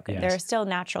is broken. Yes. There are still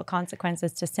natural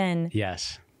consequences to sin.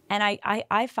 Yes. And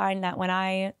I find that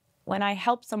when I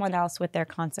help someone else with their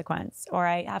consequence, or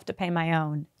I have to pay my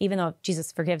own, even though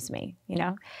Jesus forgives me,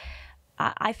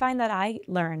 I find that I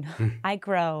learn, I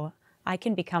grow, I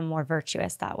can become more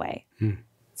virtuous that way.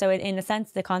 So in a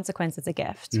sense, the consequence is a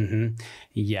gift.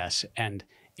 Yes. And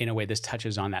in a way, this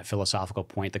touches on that philosophical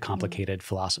point, the complicated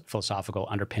philosophical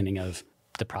underpinning of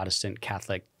the Protestant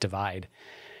Catholic divide.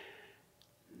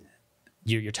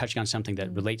 You're touching on something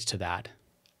that relates to that.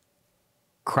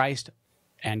 Christ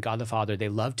and God the Father, they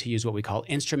love to use what we call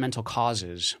instrumental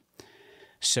causes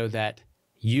so that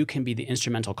you can be the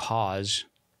instrumental cause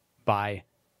by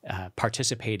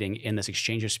participating in this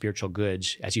exchange of spiritual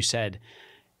goods. As you said,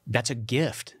 that's a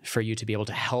gift for you to be able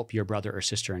to help your brother or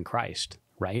sister in Christ,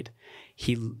 right?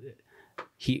 He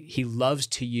loves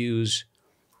to use,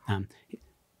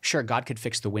 sure, God could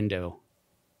fix the window,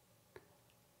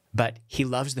 but he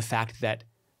loves the fact that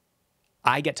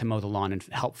I get to mow the lawn and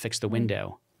help fix the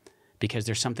window because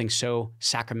there's something so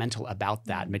sacramental about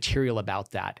that, material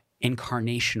about that,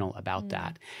 incarnational about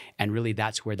that. And really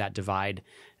that's where that divide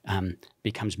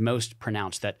becomes most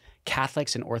pronounced, that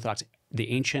Catholics and Orthodox,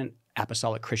 the ancient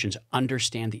apostolic Christians,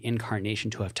 understand the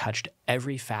incarnation to have touched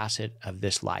every facet of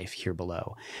this life here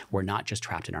below. We're not just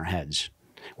trapped in our heads.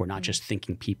 We're not just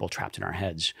thinking people trapped in our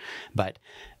heads, but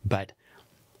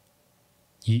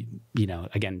you know,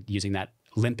 again, using that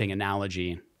limping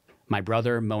analogy, my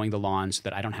brother mowing the lawn so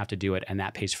that I don't have to do it, and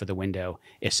that pays for the window,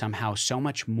 is somehow so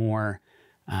much more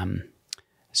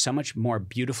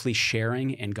beautifully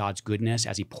sharing in God's goodness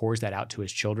as he pours that out to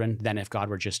his children than if God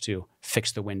were just to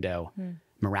fix the window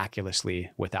miraculously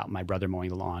without my brother mowing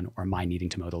the lawn or my needing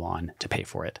to mow the lawn to pay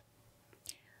for it.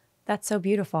 That's so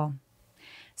beautiful.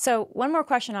 So one more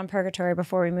question on purgatory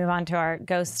before we move on to our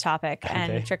ghost topic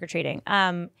and trick-or-treating.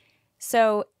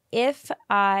 So if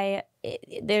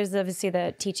there's obviously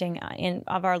the teaching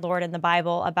of our Lord in the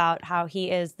Bible about how he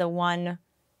is the one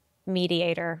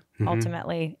mediator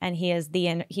ultimately, and he is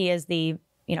the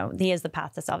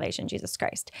path to salvation, Jesus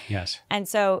Christ. Yes. And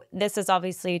so this is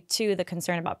obviously to the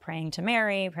concern about praying to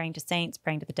Mary, praying to saints,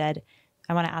 praying to the dead.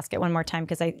 I want to ask it one more time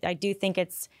because I do think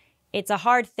it's a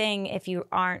hard thing if you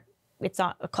aren't. It's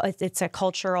a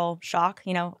cultural shock.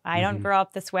 You know, I don't grow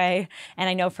up this way. And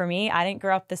I know for me, I didn't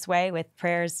grow up this way with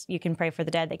prayers. You can pray for the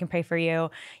dead. They can pray for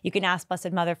you. You can ask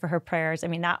Blessed Mother for her prayers. I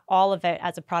mean, that all of it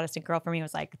as a Protestant girl for me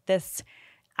was like this.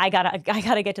 I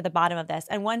gotta get to the bottom of this.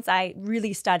 And once I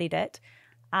really studied it,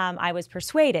 I was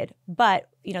persuaded. But,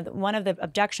 you know, one of the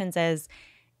objections is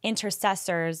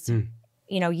intercessors,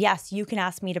 you know, yes, you can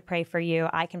ask me to pray for you.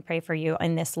 I can pray for you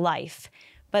in this life.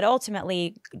 But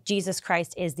ultimately, Jesus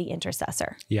Christ is the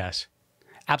intercessor. Yes,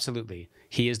 absolutely.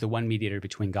 He is the one mediator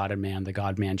between God and man, the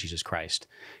God-man, Jesus Christ.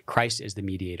 Christ is the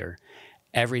mediator.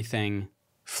 Everything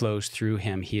flows through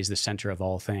him. He is the center of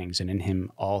all things, and in him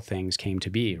all things came to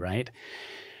be, right?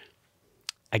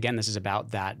 Again, this is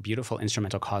about that beautiful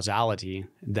instrumental causality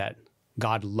that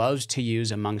God loves to use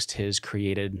amongst his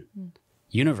created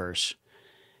universe.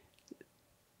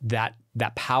 That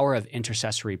power of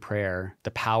intercessory prayer,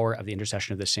 the power of the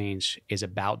intercession of the saints, is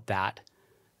about that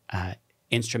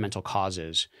instrumental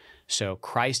causes. So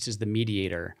Christ is the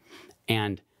mediator,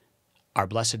 and our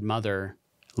Blessed Mother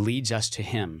leads us to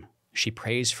him. She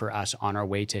prays for us on our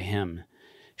way to him.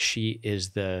 She is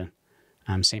the,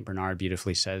 St. Bernard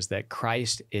beautifully says that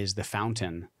Christ is the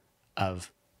fountain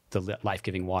of the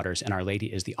life-giving waters, and Our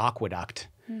Lady is the aqueduct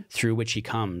through which he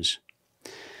comes.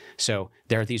 So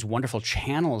there are these wonderful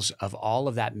channels of all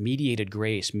of that mediated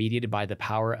grace, mediated by the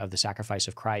power of the sacrifice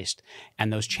of Christ.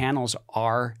 And those channels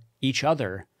are each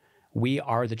other. We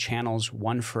are the channels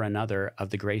one for another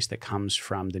of the grace that comes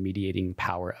from the mediating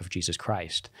power of Jesus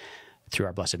Christ, through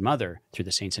our Blessed Mother, through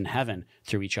the saints in heaven,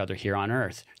 through each other here on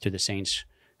earth, through the saints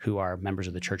who are members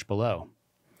of the church below.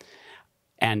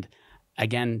 And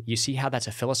again, you see how that's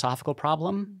a philosophical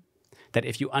problem? That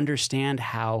if you understand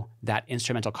how that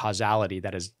instrumental causality,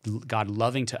 that is God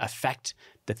loving to affect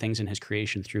the things in his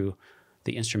creation through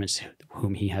the instruments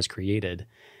whom he has created,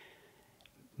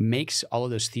 makes all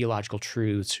of those theological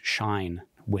truths shine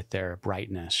with their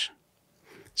brightness.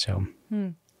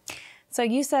 So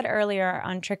you said earlier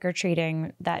on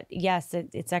trick-or-treating that, yes,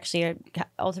 it's actually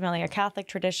ultimately a Catholic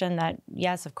tradition that,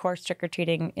 yes, of course,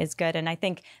 trick-or-treating is good. And I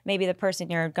think maybe the person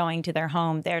you're going to their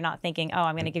home, they're not thinking, oh,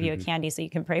 I'm going to give you a candy so you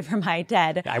can pray for my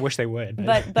dead. I wish they would.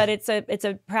 But it's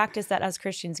a practice that us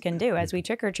Christians can do as we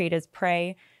trick-or-treat, is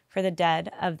pray for the dead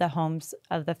of the homes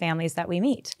of the families that we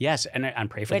meet. Yes, and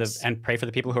pray for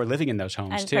the people who are living in those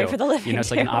homes and too. Pray for the living. You know, it's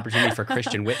like an opportunity for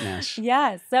Christian witness.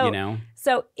 Yeah. So you know,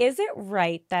 so is it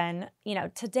right then? You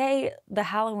know, today the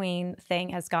Halloween thing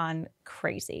has gone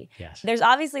crazy. Yes. There's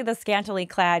obviously the scantily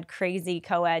clad, crazy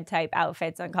co-ed type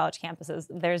outfits on college campuses.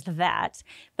 There's that,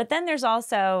 but then there's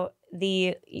also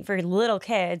for little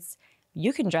kids,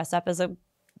 you can dress up as a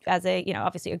you know,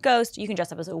 obviously a ghost. You can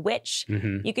dress up as a witch.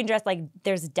 You can dress like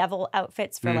there's devil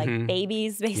outfits for like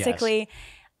babies, basically. Yes.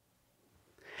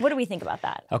 What do we think about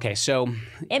that? Okay, so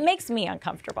it makes me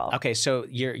uncomfortable. Okay, so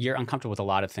you're uncomfortable with a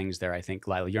lot of things there, I think,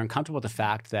 Lila. You're uncomfortable with the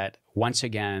fact that once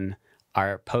again,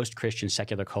 our post-Christian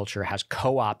secular culture has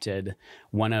co-opted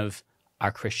one of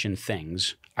our Christian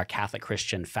things, our Catholic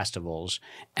Christian festivals,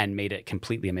 and made it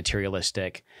completely a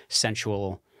materialistic,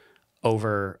 sensual,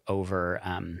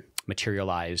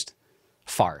 materialized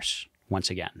farce once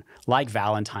again. Like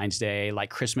Valentine's Day, like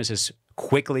Christmas is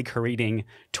quickly careening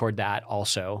toward that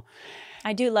also.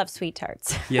 I do love sweet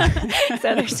tarts. Yeah.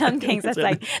 So there's some things that's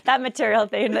like that material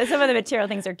thing. Some of the material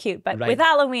things are cute, but with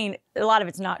Halloween, a lot of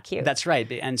it's not cute. That's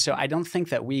right. And so I don't think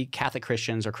that we Catholic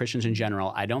Christians or Christians in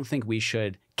general, I don't think we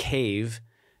should cave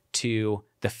to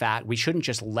the fact, we shouldn't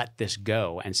just let this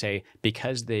go and say,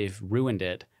 because they've ruined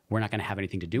it, we're not going to have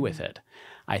anything to do with it.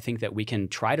 I think that we can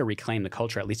try to reclaim the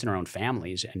culture, at least in our own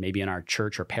families and maybe in our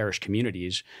church or parish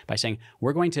communities, by saying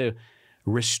we're going to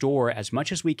restore as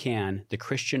much as we can the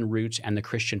Christian roots and the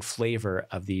Christian flavor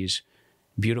of these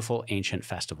beautiful ancient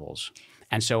festivals.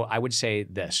 And so I would say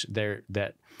this,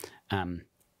 that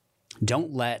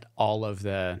don't let all of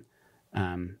the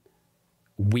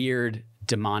weird,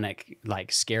 demonic,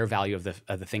 like scare value of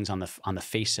the things on the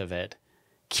face of it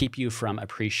keep you from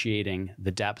appreciating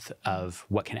the depth of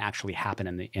what can actually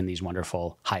happen in these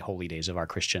wonderful high holy days of our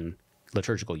Christian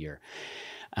liturgical year.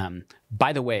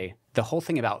 By the way, the whole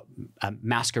thing about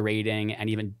masquerading and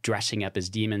even dressing up as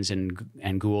demons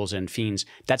and ghouls and fiends,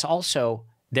 that's also,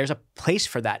 there's a place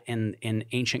for that in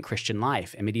ancient Christian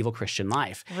life, in medieval Christian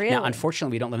life. Really? Now,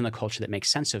 unfortunately, we don't live in a culture that makes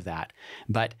sense of that.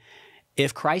 But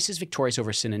if Christ is victorious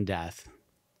over sin and death,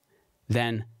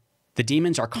 then the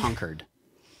demons are conquered.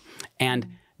 And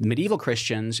medieval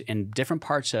Christians in different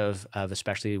parts of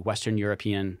especially Western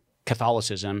European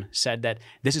Catholicism said that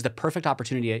this is the perfect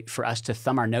opportunity for us to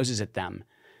thumb our noses at them.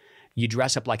 You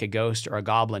dress up like a ghost or a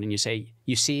goblin and you say,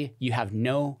 you see, you've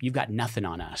got nothing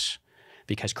on us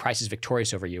because Christ is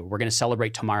victorious over you. We're going to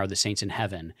celebrate tomorrow the saints in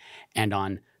heaven. And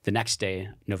on the next day,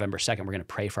 November 2nd, we're going to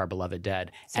pray for our beloved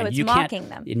dead. So and it's you mocking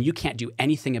them. And you can't do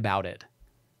anything about it.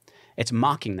 It's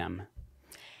mocking them.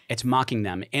 It's mocking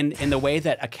them in the way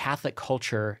that a Catholic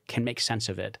culture can make sense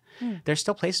of it. There's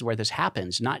still places where this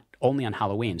happens, not only on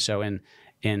Halloween. So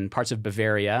in parts of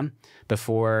Bavaria,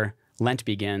 before Lent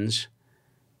begins,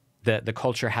 the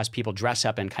culture has people dress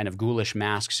up in kind of ghoulish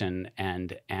masks and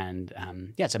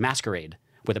it's a masquerade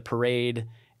with a parade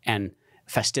and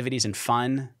festivities and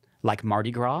fun like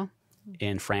Mardi Gras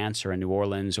in France or in New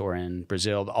Orleans or in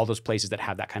Brazil, all those places that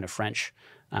have that kind of French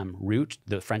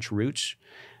the French roots.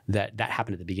 That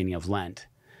happened at the beginning of Lent.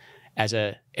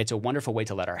 It's a wonderful way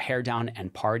to let our hair down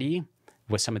and party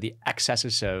with some of the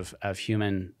excesses of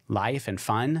human life and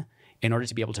fun in order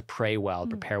to be able to pray well,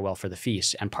 prepare well for the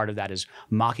feast. And part of that is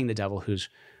mocking the devil who's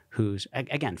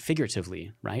again,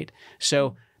 figuratively, right?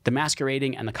 So the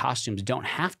masquerading and the costumes don't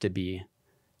have to be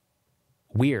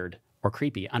weird or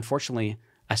creepy. Unfortunately,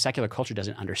 a secular culture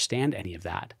doesn't understand any of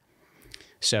that.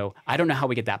 So I don't know how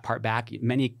we get that part back.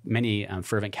 Many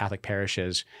fervent Catholic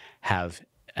parishes have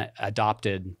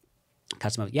adopted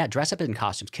custom of, dress up in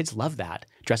costumes. Kids love that.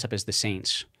 Dress up as the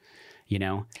saints, you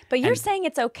know. But you're saying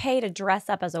it's okay to dress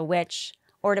up as a witch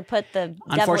or to put the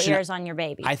devil ears on your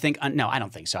baby. I think, no, I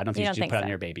don't think so. I don't think you should put it on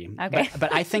your baby. Okay.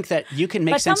 But I think that you can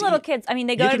make sense. But some little kids, I mean,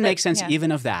 they go to You can make sense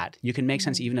even of that. You can make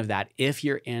sense even of that if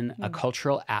you're in a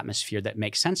cultural atmosphere that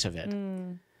makes sense of it.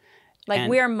 Like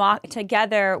we're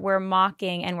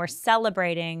mocking and we're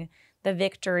celebrating the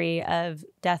victory of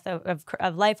death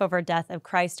of life over death, of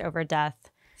Christ over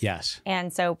death. Yes.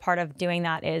 And so part of doing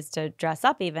that is to dress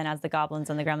up even as the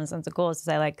goblins and the gremlins and the ghouls to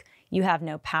say like, you have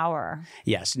no power.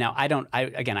 Yes. Now,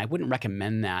 I wouldn't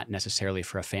recommend that necessarily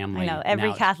for a family. I know.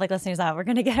 Every Catholic listener's out. We're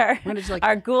going to get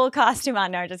our ghoul costume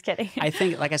on. No, just kidding. I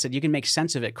think, like I said, you can make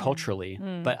sense of it culturally,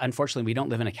 but unfortunately, we don't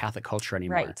live in a Catholic culture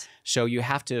anymore. Right. So you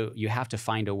have to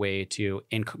find a way to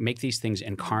make these things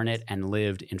incarnate and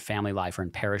lived in family life or in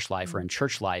parish life or in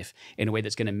church life in a way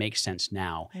that's going to make sense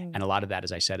now. And a lot of that,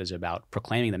 as I said, is about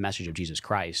proclaiming the message of Jesus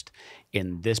Christ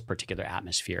in this particular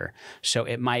atmosphere. So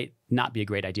it might not be a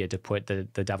great idea to put the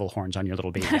devil horns on your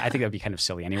little baby. I think that would be kind of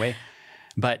silly anyway.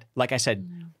 But like I said,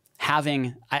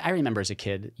 I remember as a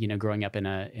kid, growing up in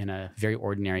a very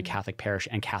ordinary Catholic parish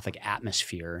and Catholic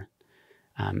atmosphere.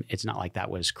 It's not like that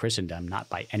was Christendom, not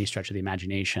by any stretch of the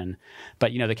imagination.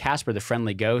 But, the Casper, the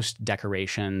friendly ghost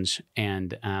decorations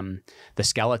and the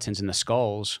skeletons and the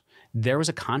skulls, there was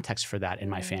a context for that in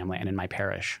my family and in my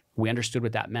parish. We understood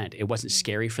what that meant. It wasn't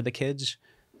scary for the kids.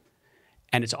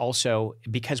 And it's also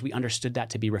because we understood that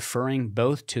to be referring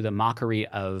both to the mockery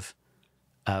of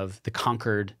the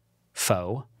conquered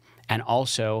foe and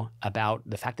also about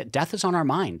the fact that death is on our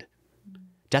mind.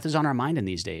 Death is on our mind in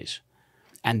these days.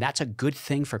 And that's a good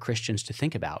thing for Christians to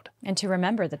think about. And to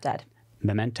remember the dead.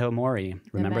 Memento mori.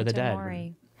 Remember the dead.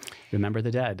 Mori. Remember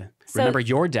the dead. Remember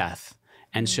your death.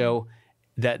 And so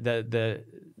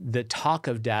the talk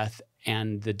of death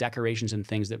and the decorations and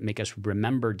things that make us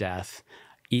remember death,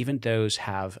 even those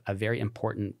have a very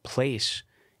important place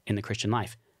in the Christian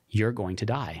life. You're going to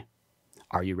die.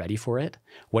 Are you ready for it?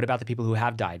 What about the people who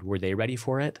have died? Were they ready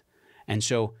for it? And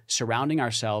so surrounding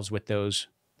ourselves with those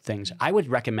things, I would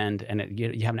recommend, and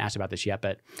you haven't asked about this yet,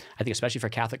 but I think especially for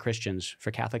Catholic Christians,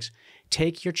 for Catholics,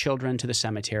 take your children to the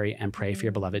cemetery and pray for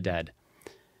your beloved dead.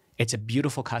 It's a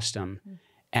beautiful custom,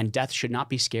 and death should not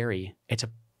be scary. It's a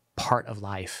part of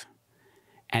life.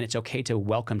 And it's okay to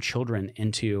welcome children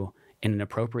in an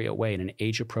appropriate way, in an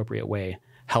age-appropriate way,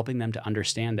 helping them to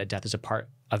understand that death is a part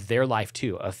of their life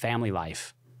too, of family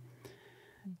life.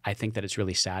 I think that it's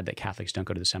really sad that Catholics don't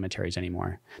go to the cemeteries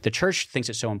anymore. The church thinks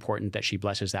it's so important that she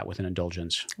blesses that with an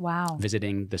indulgence. Wow.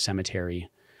 Visiting the cemetery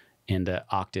in the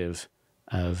octave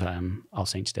of All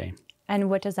Saints' Day. And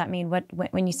what does that mean?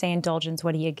 When you say indulgence,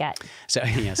 what do you get? So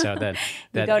yeah, so that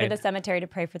you go to the cemetery to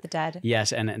pray for the dead.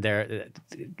 Yes, and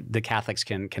the Catholics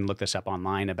can look this up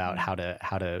online about how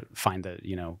to find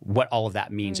what all of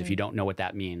that means if you don't know what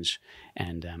that means,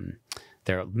 and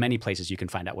there are many places you can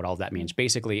find out what all of that means.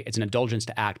 Basically, it's an indulgence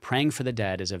to act. Praying for the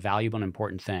dead is a valuable and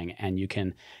important thing, and you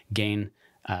can gain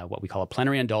what we call a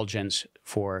plenary indulgence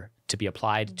to be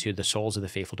applied to the souls of the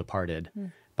faithful departed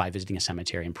by visiting a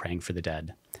cemetery and praying for the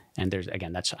dead. And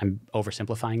I'm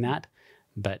oversimplifying that,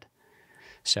 but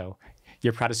so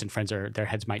your Protestant friends their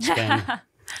heads might spin,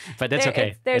 but that's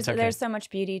okay. There's okay. There's so much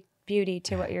beauty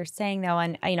to what you're saying though.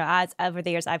 And, as over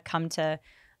the years, I've come to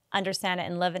understand it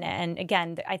and live in it. And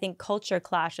again, I think culture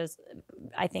clash is,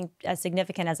 as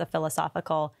significant as a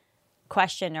philosophical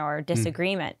question or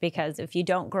disagreement, because if you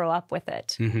don't grow up with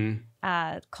it,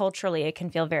 culturally, it can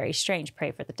feel very strange.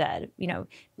 Pray for the dead.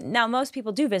 Now most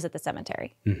people do visit the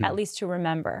cemetery, at least to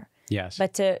remember. Yes.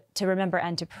 But to remember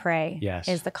and to pray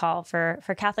is the call for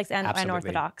Catholics and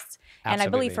Orthodox. Absolutely. And I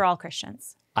believe for all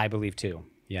Christians. I believe too.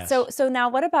 Yes. So now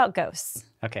what about ghosts?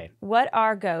 Okay. What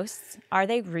are ghosts? Are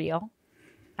they real?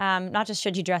 Not just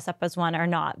should you dress up as one or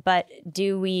not, but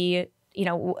do we,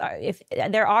 if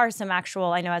there are some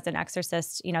actual, I know as an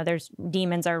exorcist, there's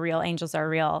demons are real, angels are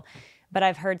real, but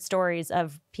I've heard stories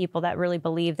of people that really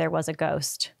believe there was a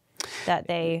ghost that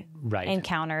they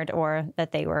encountered or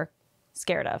that they were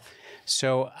scared of.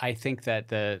 So I think that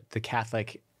the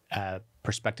Catholic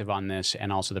perspective on this,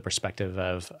 and also the perspective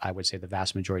of, I would say, the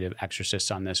vast majority of exorcists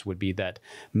on this, would be that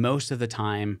most of the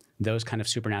time, those kind of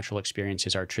supernatural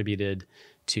experiences are attributed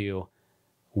to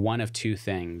one of two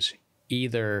things: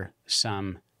 either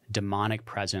some demonic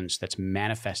presence that's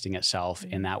manifesting itself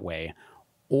in that way,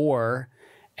 or,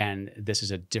 and this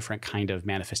is a different kind of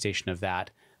manifestation of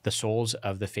that, the souls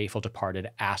of the faithful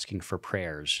departed asking for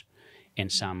prayers in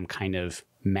some kind of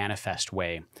manifest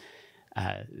way.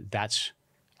 That's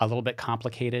a little bit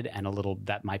complicated, and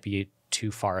that might be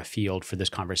too far afield for this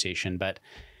conversation, but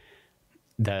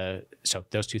so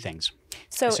those two things.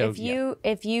 So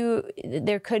if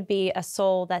there could be a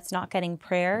soul that's not getting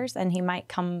prayers and he might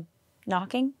come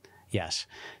knocking? Yes,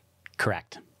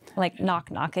 correct. Like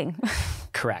knocking.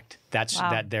 Correct. That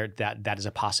is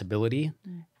a possibility.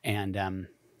 And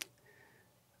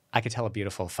I could tell a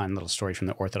beautiful, fun little story from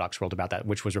the Orthodox world about that,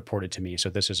 which was reported to me. So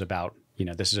this is about,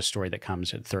 this is a story that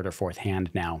comes at third or fourth hand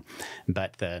now.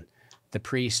 But the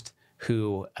priest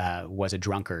who was a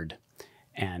drunkard,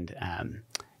 and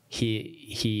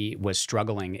he was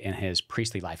struggling in his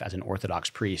priestly life as an Orthodox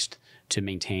priest to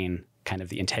maintain kind of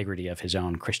the integrity of his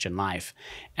own Christian life.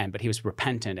 But he was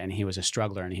repentant, and he was a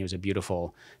struggler, and he was a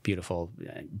beautiful, beautiful,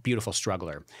 beautiful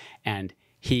struggler. And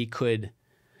he could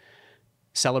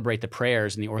celebrate the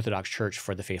prayers in the Orthodox Church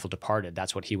for the faithful departed.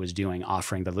 That's what he was doing,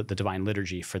 offering the divine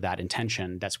liturgy for that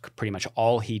intention. That's pretty much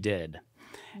all he did.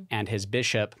 And his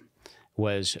bishop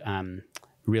was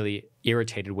really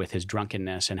irritated with his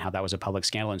drunkenness and how that was a public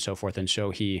scandal and so forth. And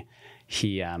so he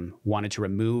wanted to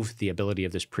remove the ability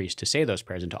of this priest to say those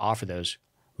prayers and to offer those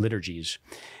liturgies.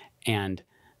 And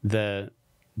the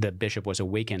bishop was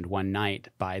awakened one night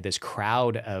by this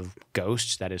crowd of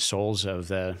ghosts, that is souls of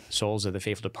the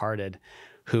faithful departed,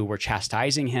 who were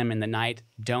chastising him in the night.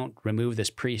 Don't remove this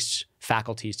priest's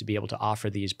faculties to be able to offer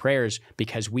these prayers,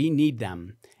 because we need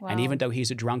them. Wow. And even though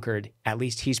he's a drunkard, at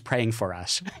least he's praying for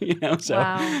us. So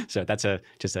wow. So that's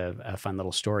just a fun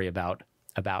little story about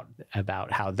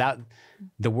how that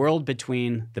the world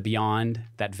between the beyond,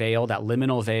 that veil, that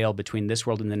liminal veil between this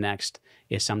world and the next,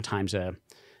 is sometimes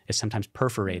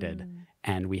perforated,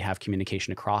 and we have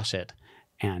communication across it,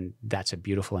 and that's a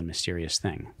beautiful and mysterious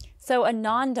thing. So a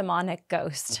non-demonic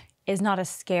ghost is not a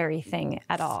scary thing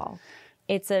at all.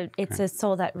 It's a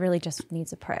soul that really just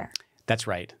needs a prayer. That's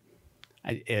right.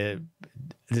 A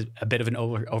bit of an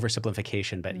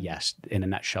oversimplification, but yes, in a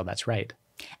nutshell, that's right.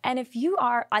 And if you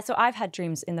are, so I've had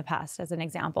dreams in the past, as an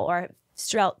example, or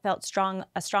felt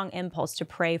a strong impulse to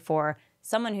pray for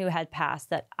someone who had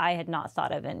passed that I had not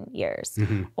thought of in years,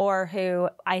 or who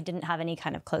I didn't have any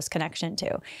kind of close connection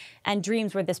to. And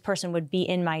dreams where this person would be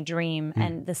in my dream,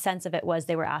 and the sense of it was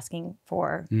they were asking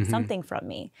for something from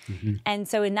me. And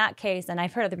so in that case, and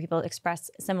I've heard other people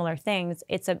express similar things,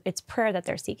 it's prayer that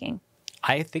they're seeking.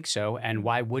 I think so. And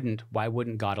why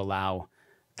wouldn't God allow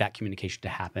that communication to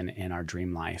happen in our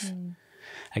dream life?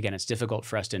 again, it's difficult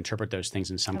for us to interpret those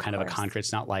things in some kind of a concrete.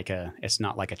 It's not like a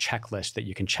checklist that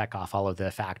you can check off all of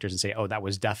the factors and say, oh, that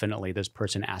was definitely this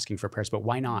person asking for prayers, but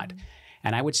why not?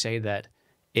 And I would say that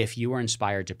if you were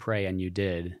inspired to pray and you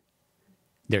did,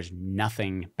 there's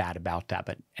nothing bad about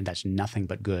that, and that's nothing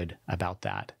but good about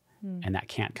that. And that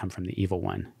can't come from the evil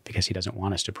one, because he doesn't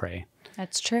want us to pray.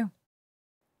 That's true.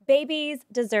 Babies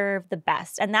deserve the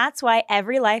best, and that's why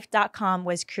everylife.com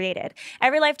was created.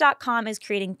 Everylife.com is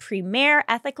creating premier,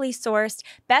 ethically sourced,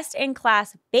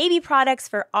 best-in-class baby products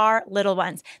for our little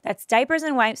ones. That's diapers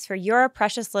and wipes for your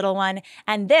precious little one.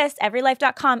 And this,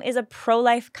 everylife.com, is a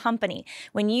pro-life company.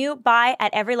 When you buy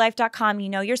at everylife.com, you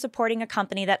know you're supporting a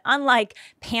company that, unlike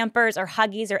Pampers or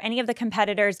Huggies or any of the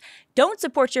competitors, don't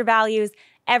support your values.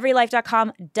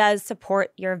 Everylife.com does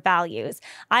support your values.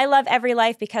 I love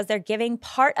Everylife because they're giving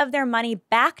part of their money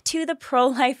back to the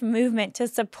pro-life movement to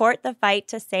support the fight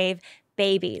to save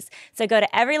babies. So go to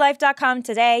everylife.com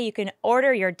today. You can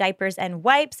order your diapers and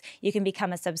wipes. You can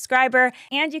become a subscriber,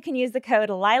 and you can use the code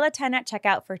Lila10 at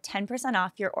checkout for 10%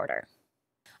 off your order.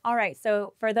 All right.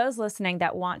 So for those listening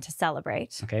that want to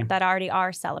celebrate, that already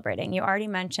are celebrating, you already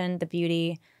mentioned the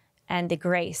beauty and the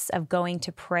grace of going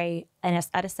to pray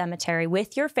at a cemetery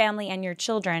with your family and your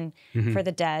children for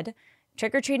the dead.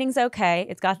 Trick-or-treating's okay.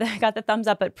 It's got the thumbs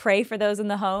up, but pray for those in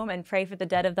the home and pray for the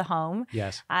dead of the home.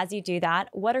 Yes. As you do that,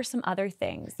 what are some other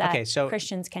things that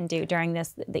Christians can do during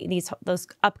those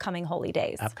upcoming holy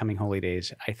days? Upcoming holy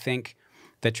days. I think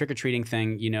the trick-or-treating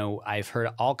thing, I've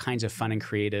heard all kinds of fun and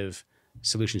creative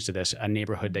solutions to this. A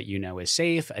neighborhood that is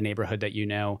safe, a neighborhood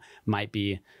that might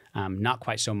be not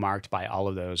quite so marked by all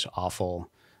of those awful,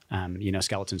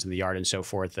 skeletons in the yard and so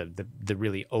forth, the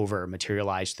really over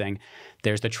materialized thing.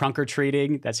 There's the trunk or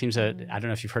treating. That seems I don't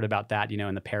know if you've heard about that,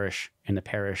 in the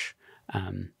parish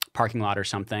parking lot or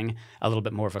something, a little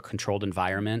bit more of a controlled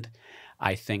environment.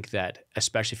 I think that,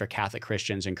 especially for Catholic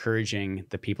Christians, encouraging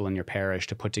the people in your parish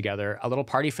to put together a little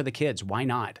party for the kids. Why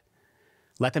not?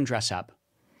 Let them dress up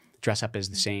as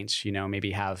the saints,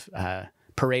 maybe have a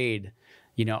parade,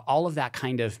 all of that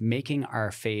kind of making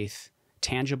our faith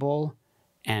tangible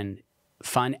and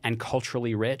fun and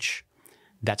culturally rich.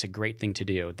 That's a great thing to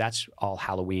do. That's all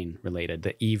Halloween related,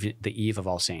 the eve of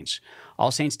All Saints.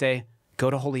 All Saints Day, go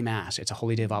to Holy Mass. It's a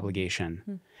holy day of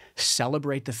obligation.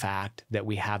 Celebrate the fact that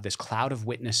we have this cloud of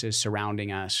witnesses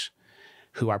surrounding us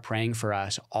who are praying for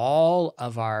us, all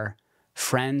of our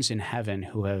friends in heaven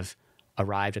who have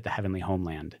arrived at the heavenly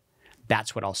homeland.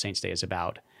 That's what All Saints Day is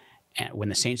about. And when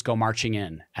the saints go marching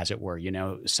in, as it were,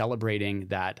 celebrating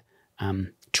that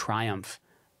triumph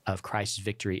of Christ's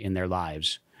victory in their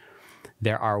lives.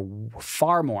 There are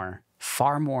far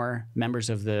more members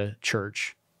of the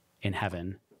church in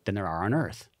heaven than there are on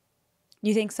earth.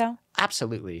 You think so?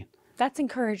 Absolutely. That's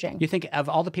encouraging. You think of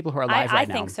all the people who are alive right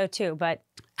now. I think so too, but...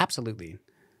 Absolutely.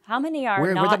 How many are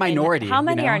we're the minority. How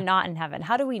many are not in heaven?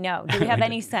 How do we know? Do we have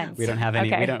any sense? We don't have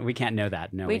any. Okay. We can't know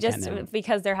that. No, we just can't know.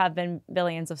 Because there have been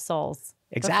billions of souls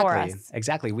before us.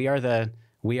 Exactly. We are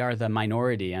the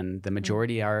minority, and the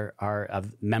majority are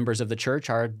of members of the church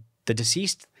are the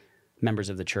deceased members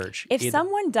of the church. If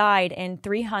someone died in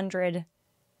 300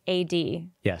 AD,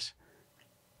 yes,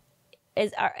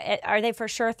 are they for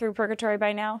sure through purgatory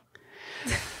by now?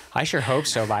 I sure hope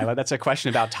so, Lila. That's a question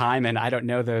about time, and I don't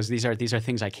know those. These are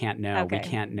things I can't know. Okay. We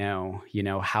can't know,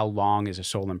 how long is a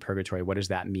soul in purgatory? What does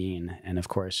that mean? And of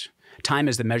course, time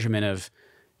is the measurement of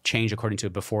change according to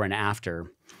before and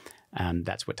after.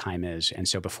 That's what time is, and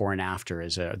so before and after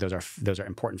is those are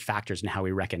important factors in how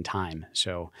we reckon time.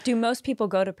 So, do most people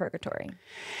go to purgatory?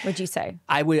 Would you say?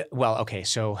 I would. Well, okay,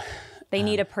 so they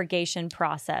need a purgation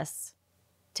process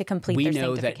to complete their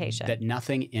sanctification. We know that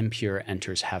nothing impure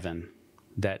enters heaven.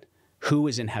 That who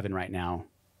is in heaven right now?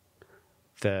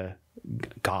 The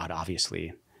God,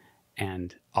 obviously,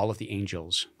 and all of the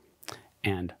angels,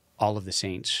 and all of the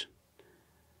saints.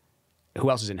 Who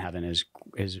else is in heaven? Is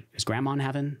Grandma in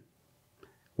heaven?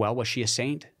 Well, was she a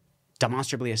saint?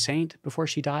 Demonstrably a saint before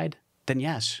she died? Then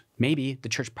yes, maybe. The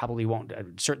church probably won't.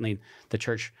 Certainly, the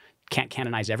church can't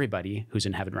canonize everybody who's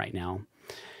in heaven right now.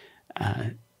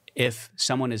 If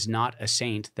someone is not a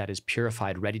saint that is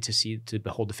purified, ready to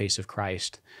behold the face of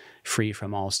Christ, free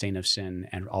from all stain of sin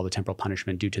and all the temporal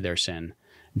punishment due to their sin,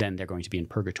 then they're going to be in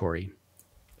purgatory.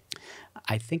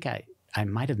 I think I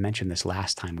might have mentioned this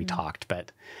last time we talked,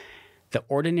 but the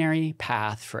ordinary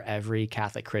path for every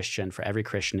Catholic Christian, for every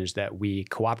Christian, is that we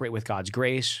cooperate with God's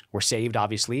grace. We're saved,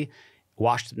 obviously,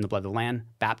 washed in the blood of the Lamb,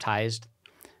 baptized,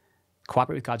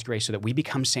 cooperate with God's grace so that we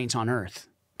become saints on earth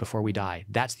before we die.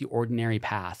 That's the ordinary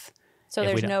path. So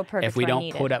there's no purgatory if we don't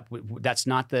needed. Put up, it's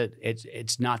not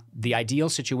the ideal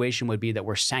situation would be that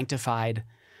we're sanctified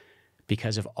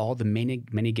because of all the many,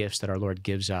 many gifts that our Lord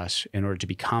gives us in order to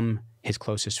become his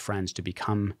closest friends, to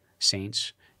become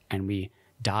saints, and we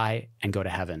die and go to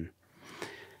heaven.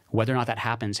 Whether or not that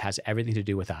happens has everything to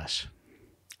do with us.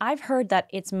 I've heard that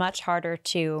it's much harder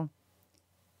to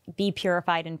be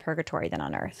purified in purgatory than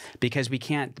on earth. Because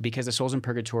the souls in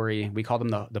purgatory, we call them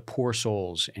the poor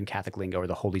souls in Catholic lingo, or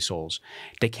the holy souls.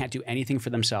 They can't do anything for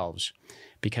themselves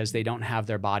because they don't have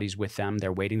their bodies with them.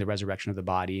 They're waiting the resurrection of the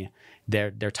body.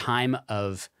 Their time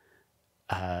of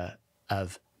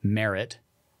merit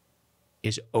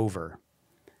is over.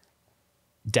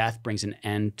 Death brings an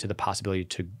end to the possibility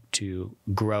to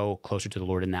grow closer to the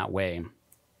Lord in that way.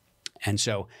 And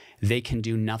so they can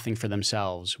do nothing for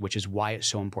themselves, which is why it's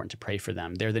so important to pray for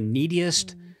them. They're the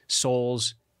neediest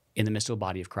souls in the mystical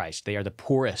body of Christ. They are the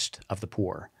poorest of the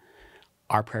poor.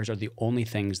 Our prayers are the only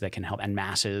things that can help. And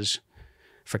masses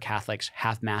for Catholics,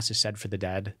 half mass is said for the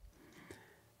dead.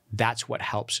 That's what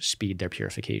helps speed their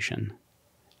purification.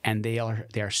 And they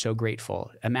are so grateful.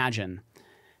 Imagine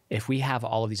if we have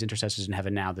all of these intercessors in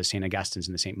heaven now, the St. Augustines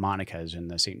and the St. Monicas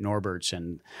and the St. Norberts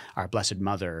and our Blessed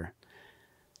Mother.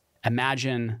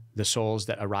 Imagine the souls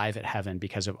that arrive at heaven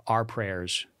because of our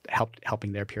prayers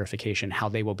helping their purification, how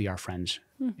they will be our friends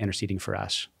interceding for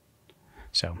us.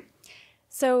 So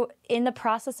in the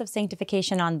process of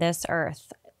sanctification on this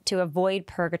earth, to avoid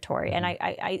purgatory, and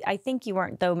I think you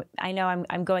weren't, though I know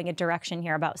I'm going a direction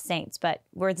here about saints, but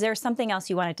was there something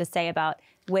else you wanted to say about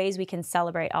ways we can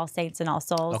celebrate All Saints and All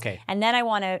Souls? Okay. And then I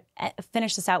want to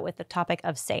finish this out with the topic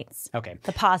of saints. Okay.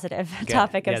 The positive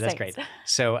topic of saints. Yeah, that's great.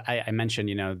 So I mentioned,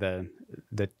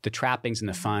 the trappings and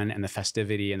the fun and the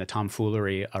festivity and the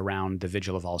tomfoolery around the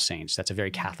vigil of All Saints. That's a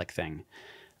very Catholic thing.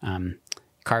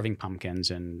 Carving pumpkins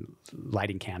and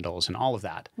lighting candles and all of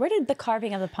that. Where did the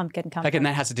carving of the pumpkin come from? Again,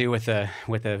 that has to do with the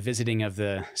visiting of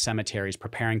the cemeteries,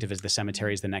 preparing to visit the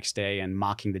cemeteries the next day, and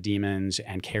mocking the demons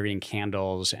and carrying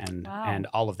candles and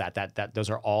all of that.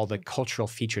 Those are all the cultural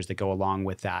features that go along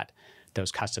with that.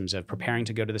 Those customs of preparing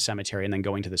to go to the cemetery and then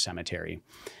going to the cemetery.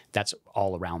 That's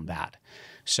all around that.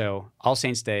 So All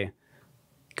Saints Day,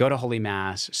 go to Holy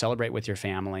Mass, celebrate with your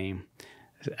family,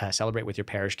 celebrate with your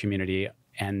parish community,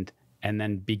 and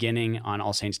then beginning on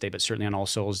All Saints Day, but certainly on All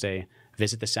Souls Day,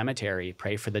 visit the cemetery,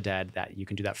 pray for the dead. That you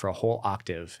can do that for a whole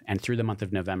octave and through the month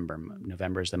of November.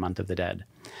 November is the month of the dead.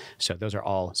 So those are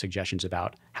all suggestions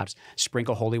about how to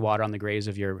sprinkle holy water on the graves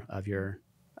of your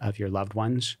loved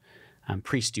ones.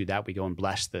 Priests do that. We go and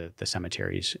bless the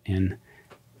cemeteries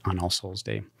on All Souls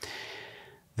Day.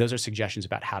 Those are suggestions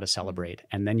about how to celebrate.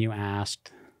 And then you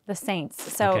asked the saints.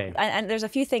 So, okay. and there's a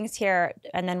few things here,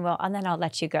 and then I'll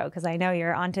let you go because I know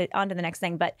you're on to the next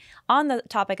thing. But on the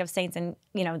topic of saints and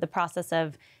the process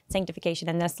of sanctification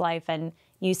in this life, and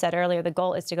you said earlier the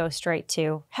goal is to go straight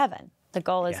to heaven. The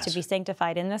goal is to be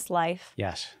sanctified in this life.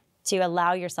 Yes. To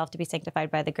allow yourself to be sanctified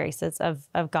by the graces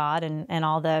of God and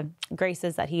all the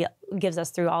graces that He gives us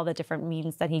through all the different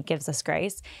means that He gives us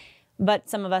grace. But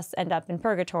some of us end up in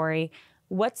purgatory.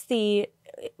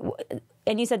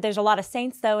 And you said there's a lot of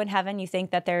saints, though, in heaven. You think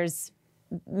that there's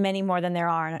many more than there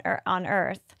are on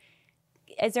earth.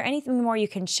 Is there anything more you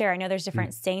can share? I know there's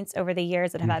different saints over the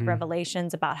years that have had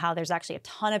revelations about how there's actually a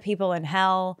ton of people in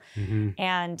hell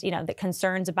and, the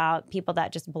concerns about people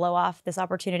that just blow off this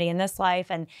opportunity in this life.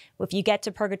 And if you get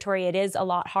to purgatory, it is a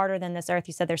lot harder than this earth.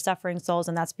 You said there's suffering souls,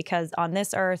 and that's because on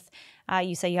this earth,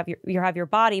 you say you have your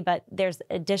body, but there's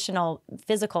additional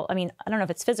physical, I don't know if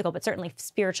it's physical, but certainly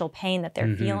spiritual pain that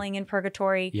they're feeling in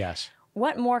purgatory. Yes.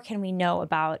 What more can we know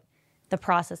about the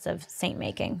process of saint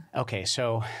making? Okay,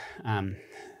 so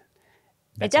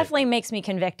it definitely makes me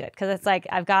convicted because it's like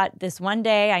I've got this one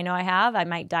day I know I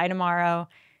might die tomorrow,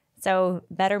 so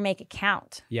better make it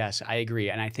count. Yes, I agree.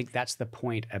 And I think that's the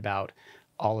point about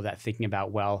all of that, thinking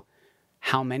about, well,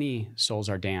 how many souls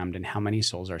are damned and how many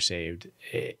souls are saved?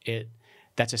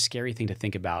 That's a scary thing to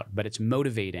think about, but it's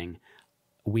motivating.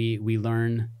 We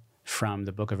learn from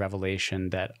the book of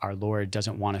Revelation that our Lord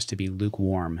doesn't want us to be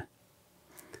lukewarm.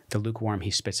 The lukewarm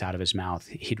He spits out of His mouth.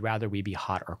 He'd rather we be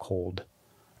hot or cold,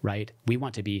 right? We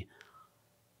want to be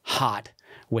hot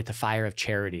with the fire of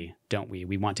charity, don't we?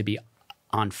 We want to be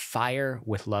on fire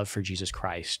with love for Jesus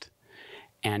Christ.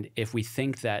 And if we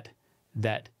think that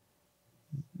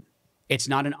it's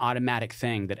not an automatic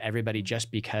thing that everybody, just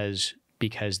because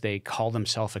they call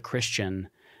themselves a Christian,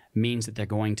 means that they're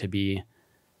going to be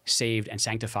saved and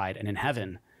sanctified and in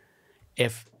heaven,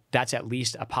 if that's at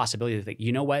least a possibility to think,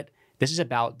 you know what? This is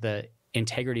about the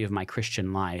integrity of my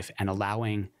Christian life and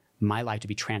allowing my life to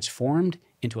be transformed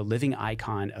into a living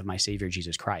icon of my Savior,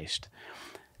 Jesus Christ,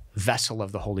 vessel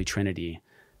of the Holy Trinity,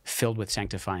 filled with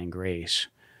sanctifying grace.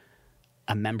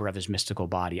 a member of his mystical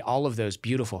body, all of those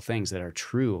beautiful things that are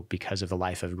true because of the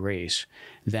life of grace,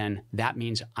 then that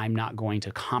means I'm not going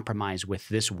to compromise with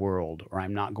this world, or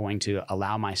I'm not going to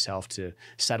allow myself to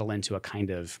settle into a kind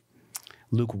of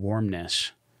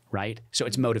lukewarmness, right? So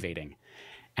it's motivating.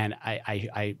 And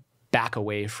I back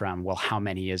away from, well, how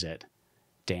many is it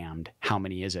damned? How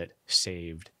many is it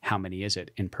saved? How many is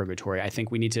it in purgatory? I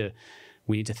think we need to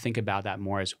think about that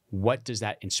more as, what does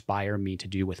that inspire me to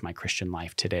do with my Christian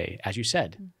life today? As you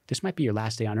said, this might be your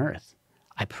last day on earth.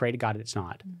 I pray to God it's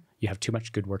not. You have too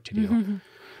much good work to do.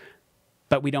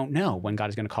 But we don't know when God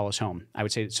is going to call us home. I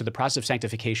would say, so the process of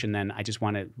sanctification, then,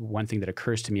 one thing that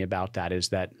occurs to me about that is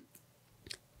that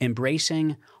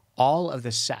embracing all of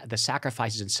the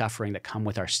sacrifices and suffering that come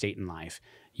with our state in life,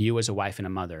 you as a wife and a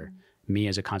mother, me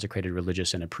as a consecrated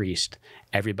religious and a priest,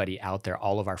 everybody out there,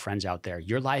 all of our friends out there,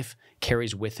 your life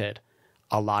carries with it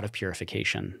a lot of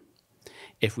purification.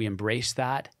 If we embrace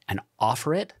that and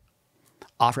offer it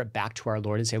back to our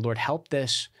Lord and say, Lord, help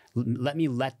this,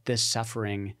 let this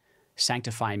suffering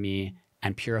sanctify me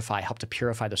and help to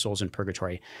purify the souls in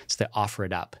purgatory, so that offer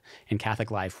it up. In Catholic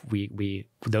life, we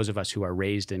those of us who are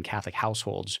raised in Catholic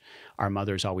households, our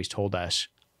mothers always told us,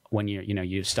 when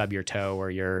you stub your toe,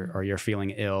 or you're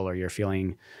feeling ill, or you're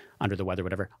feeling under the weather,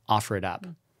 whatever, offer it up.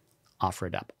 Offer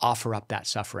it up. Offer up that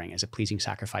suffering as a pleasing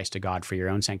sacrifice to God for your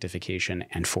own sanctification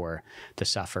and for the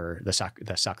succor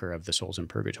of the souls in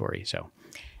purgatory.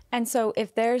 And so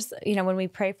if there's, when we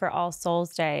pray for All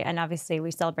Souls Day, and obviously we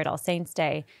celebrate All Saints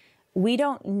Day, we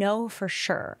don't know for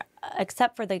sure,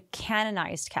 except for the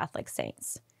canonized Catholic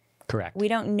saints. Correct. We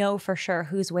don't know for sure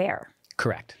who's where.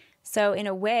 Correct. So in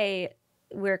a way,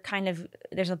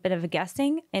 there's a bit of a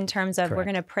guessing in terms of, we're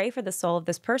going to pray for the soul of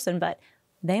this person, but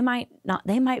they might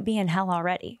be in hell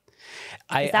already.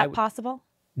 Is that possible?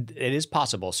 It is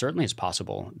possible. Certainly it's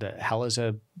possible. Hell is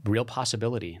a real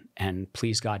possibility. And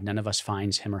please God, none of us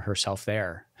finds him or herself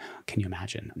there. Can you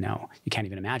imagine? No, you can't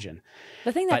even imagine.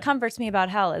 The thing that comforts me about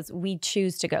hell is we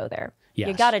choose to go there. Yes.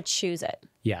 You got to choose it.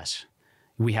 Yes.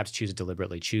 We have to choose it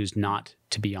deliberately. Choose not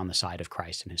to be on the side of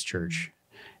Christ and his church.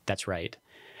 That's right.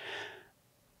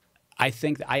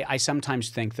 I sometimes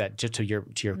think that, just to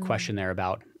your question there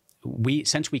about,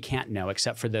 since we can't know,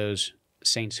 except for those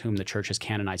saints whom the church has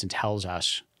canonized and tells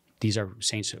us these are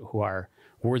saints who are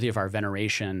worthy of our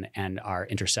veneration and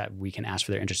we can ask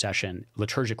for their intercession,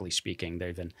 liturgically speaking.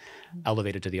 They've been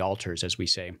elevated to the altars, as we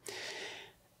say.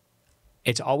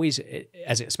 It's always,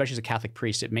 especially as a Catholic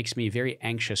priest, it makes me very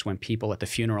anxious when people at the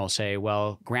funeral say,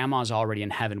 well, grandma's already in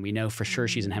heaven. We know for sure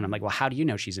she's in heaven. I'm like, well, how do you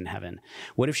know she's in heaven?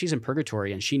 What if she's in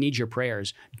purgatory and she needs your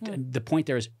prayers? The point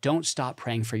there is, don't stop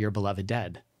praying for your beloved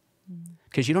dead,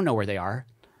 because you don't know where they are.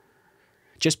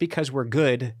 Just because we're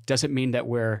good doesn't mean that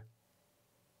we're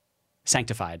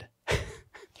sanctified.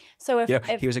 So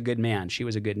if he was a good man, she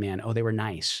was a good man. Oh, they were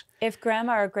nice. If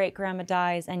grandma or great grandma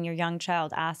dies and your young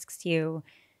child asks you,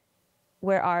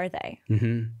 where are they?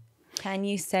 Can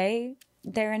you say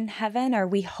they're in heaven, or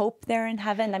we hope they're in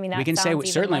heaven? I mean, we can say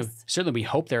certainly we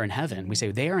hope they're in heaven. We say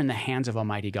they are in the hands of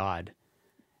Almighty God.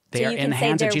 They are in the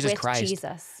hands of Jesus Christ.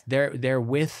 Jesus. They're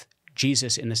with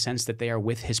Jesus in the sense that they are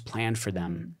with his plan for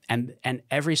them. And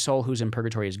every soul who's in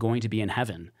purgatory is going to be in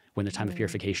heaven when the time of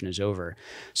purification is over.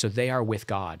 So they are with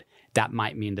God. That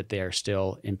might mean that they are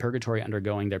still in purgatory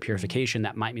undergoing their purification.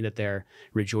 That might mean that they're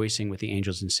rejoicing with the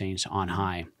angels and saints on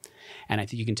high. And I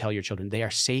think you can tell your children they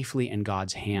are safely in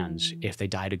God's hands. If they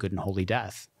died a good and holy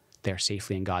death, they're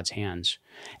safely in God's hands.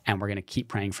 And we're going to keep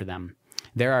praying for them.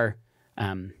 There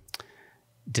are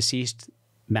deceased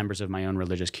members of my own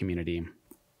religious community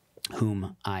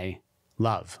whom I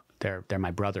love. They're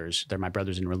my brothers. They're my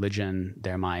brothers in religion.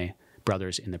 They're my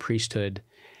brothers in the priesthood.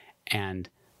 And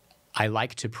I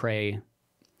like to pray.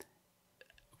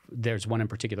 There's one in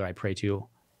particular I pray to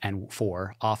and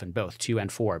for, often both, to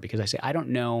and for, because I say, I don't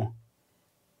know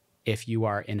if you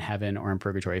are in heaven or in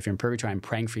purgatory. If you're in purgatory, I'm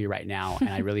praying for you right now, and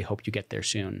I really hope you get there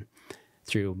soon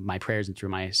through my prayers and through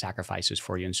my sacrifices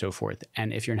for you and so forth.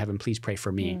 And if you're in heaven, please pray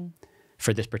for me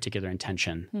for this particular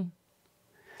intention.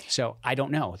 So I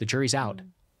don't know. The jury's out.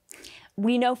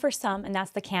 We know for some, and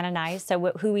that's the canonized.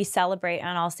 So who we celebrate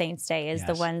on All Saints Day is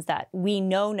the ones that we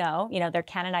know, they're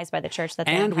canonized by the church. That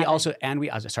and we also,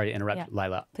 sorry to interrupt,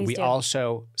 Lila. We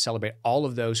also celebrate all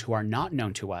of those who are not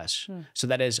known to us. So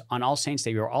that is, on All Saints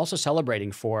Day, we are also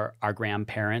celebrating for our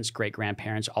grandparents,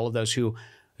 great-grandparents, all of those who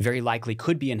very likely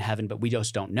could be in heaven, but we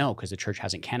just don't know because the church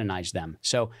hasn't canonized them.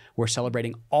 So we're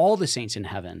celebrating all the saints in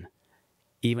heaven,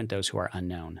 even those who are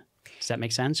unknown. Does that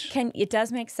make sense? It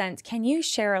does make sense. Can you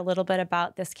share a little bit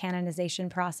about this canonization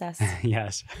process?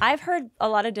 Yes. I've heard a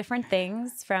lot of different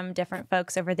things from different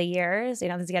folks over the years. You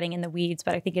know, this is getting in the weeds,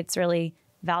 but I think it's really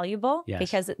valuable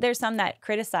because there's some that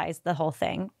criticize the whole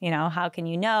thing. You know, how can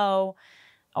you know?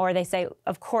 Or they say,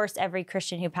 of course, every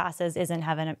Christian who passes is in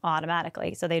heaven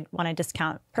automatically. So they want to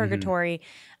discount purgatory.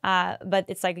 But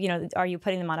it's like, you know, are you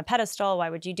putting them on a pedestal? Why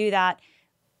would you do that?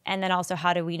 And then also,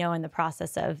 how do we know in the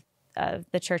process of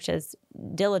the church's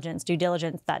due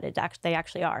diligence, that they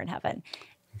actually are in heaven?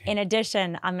 Okay. In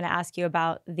addition, I'm going to ask you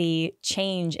about the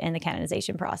change in the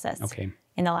canonization process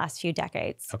in the last few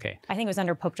decades. Okay. I think it was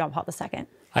under Pope John Paul II.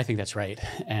 I think that's right.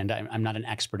 And I'm not an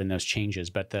expert in those changes,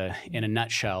 but in a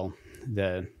nutshell,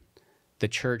 the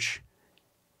church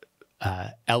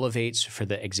elevates for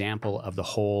the example of the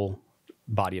whole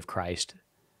body of Christ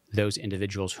those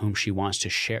individuals whom she wants to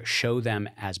show them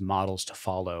as models to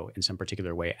follow in some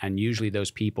particular way. And usually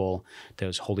those people,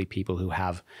 those holy people who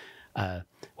have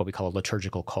what we call a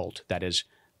liturgical cult, that is,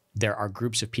 there are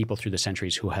groups of people through the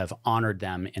centuries who have honored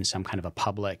them in some kind of a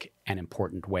public and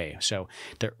important way. So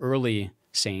the early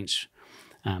saints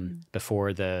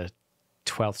before the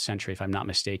 12th century, if I'm not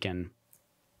mistaken,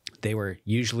 they were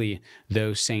usually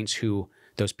those saints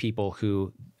those people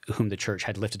whom the church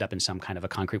had lifted up in some kind of a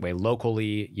concrete way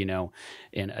locally, you know,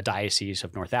 in a diocese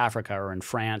of North Africa or in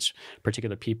France,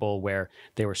 particular people where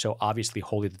they were so obviously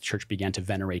holy that the church began to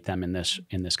venerate them in this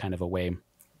kind of a way.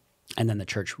 And then the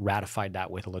church ratified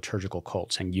that with a liturgical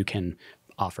cult, saying you can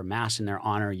offer mass in their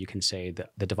honor, you can say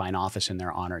the divine office in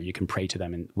their honor, you can pray to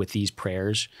them with these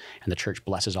prayers, and the church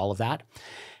blesses all of that.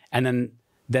 And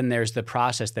then there's the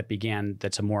process that began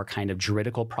that's a more kind of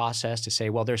juridical process to say,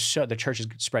 well, the church has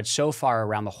spread so far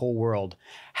around the whole world,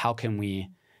 how can we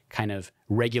kind of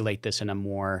regulate this in a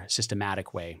more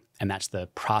systematic way? And that's the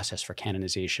process for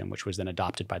canonization, which was then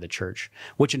adopted by the church,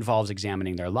 which involves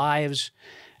examining their lives,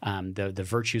 the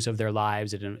virtues of their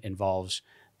lives. It involves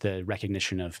the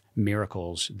recognition of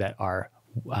miracles that are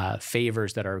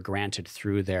favors that are granted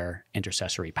through their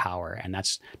intercessory power. And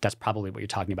that's probably what you're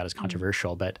talking about is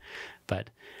controversial, but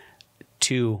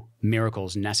two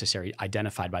miracles necessary,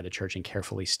 identified by the church and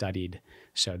carefully studied.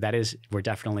 So we're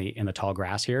definitely in the tall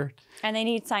grass here. And they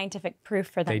need scientific proof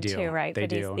for them too, right? They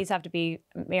do. These have to be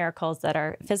miracles that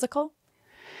are physical?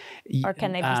 Or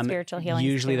can they be spiritual healing?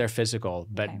 Usually they're physical,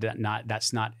 but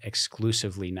that's not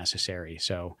exclusively necessary.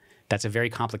 So that's a very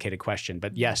complicated question.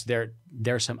 But yes, there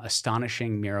are some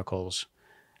astonishing miracles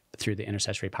through the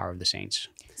intercessory power of the saints.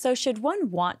 So should one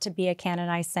want to be a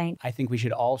canonized saint? I think we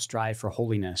should all strive for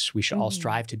holiness. We should all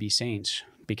strive to be saints,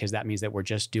 because that means that we're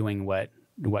just doing what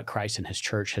Christ and his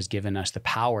church has given us the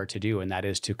power to do, and that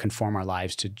is to conform our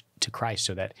lives to Christ,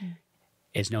 so that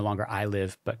it's no longer I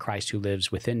live, but Christ who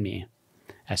lives within me,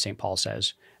 as St. Paul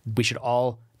says. We should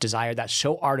all desire that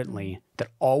so ardently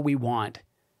that all we want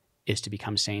is to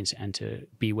become saints and to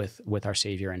be with our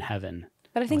Savior in heaven.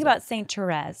 But I think about Saint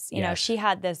Therese. You know, she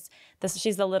had this.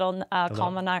 She's the little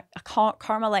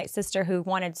Carmelite sister who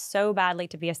wanted so badly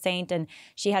to be a saint, and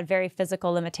she had very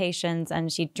physical limitations,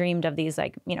 and she dreamed of these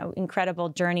incredible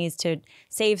journeys to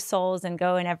save souls and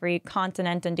go in every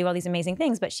continent and do all these amazing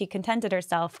things. But she contented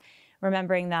herself,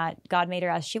 remembering that God made her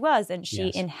as she was, and she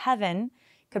in heaven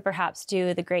could perhaps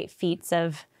do the great feats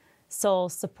of soul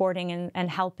supporting and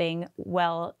helping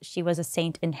while she was a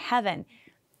saint in heaven.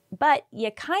 But you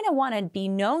kind of want to be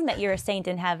known that you're a saint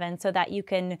in heaven, so that you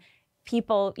can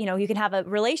have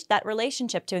that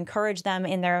relationship to encourage them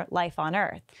in their life on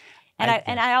earth.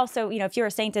 And I also, if you're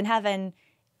a saint in heaven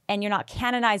and you're not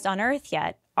canonized on earth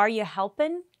yet, are you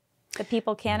helping the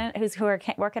people who are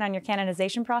working on your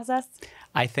canonization process?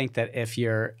 I think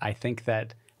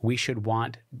that we should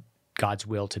want God's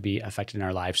will to be affected in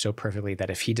our lives so perfectly that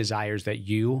if he desires that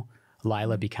you,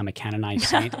 Lila, become a canonized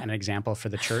saint and an example for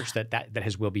the church, that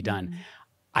his will be done.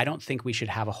 I don't think we should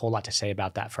have a whole lot to say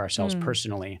about that for ourselves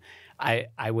personally.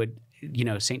 I would,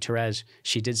 Saint Therese,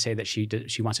 she did say that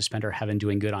she wants to spend her heaven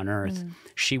doing good on earth.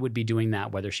 She would be doing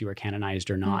that whether she were canonized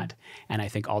or not. And I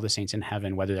think all the saints in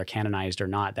heaven, whether they're canonized or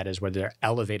not, that is, whether they're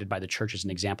elevated by the church as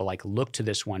an example, like look to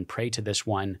this one, pray to this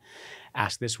one,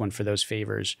 ask this one for those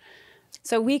favors.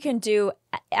 So we can do,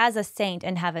 as a saint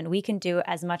in heaven, we can do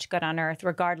as much good on earth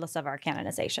regardless of our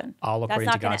canonization. All according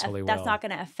to God's holy will. That's not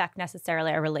going to affect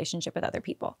necessarily our relationship with other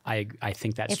people. I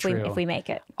think that's true. If we make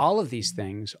it. All of these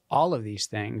things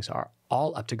are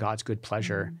all up to God's good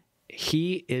pleasure.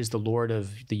 He is the Lord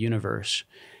of the universe.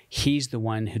 He's the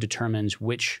one who determines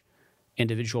which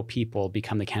individual people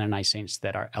become the canonized saints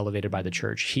that are elevated by the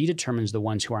church. He determines the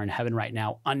ones who are in heaven right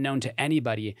now, unknown to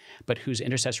anybody, but whose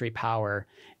intercessory power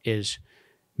is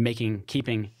keeping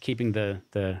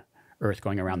the Earth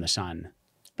going around the sun.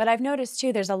 But I've noticed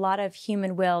too, there's a lot of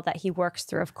human will that he works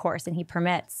through, of course, and he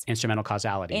permits. Instrumental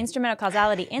causality. Instrumental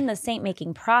causality in the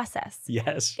saint-making process.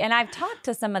 Yes. And I've talked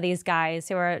to some of these guys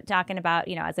who are talking about,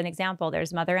 as an example,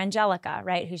 there's Mother Angelica,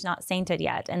 right, who's not sainted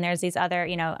yet. And there's these other,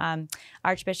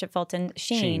 Archbishop Fulton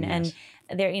Sheen yes.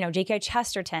 and there, G.K.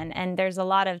 Chesterton. And there's a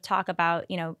lot of talk about,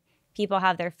 people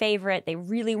have their favorite. They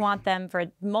really want them for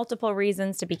multiple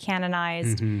reasons to be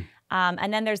canonized. Mm-hmm.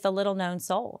 And then there's the little known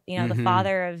soul, the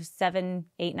father of 7,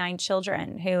 8, 9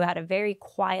 children who had a very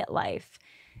quiet life.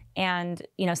 And,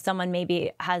 someone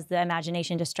maybe has the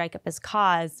imagination to strike up his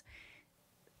cause.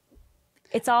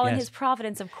 It's all in his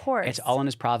providence, of course. It's all in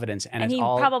his providence. And he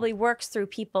probably works through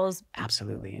people's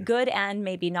absolutely good and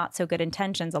maybe not so good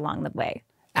intentions along the way.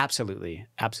 Absolutely.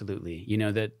 Absolutely.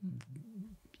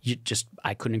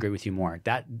 I couldn't agree with you more.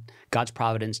 That God's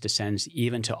providence descends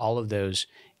even to all of those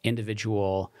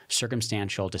individual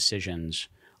circumstantial decisions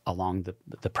along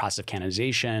the process of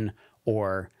canonization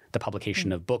or the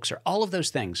publication of books or all of those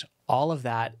things. All of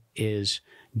that is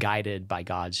guided by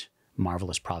God's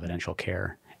marvelous providential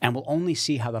care. And we'll only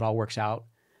see how that all works out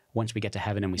once we get to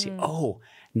heaven and we see, oh,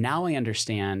 now I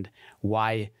understand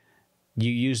why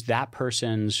you used that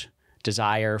person's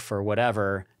desire for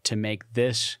whatever to make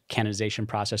this canonization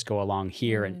process go along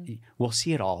here. And we'll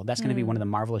see it all. That's going to be one of the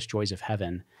marvelous joys of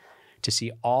heaven, to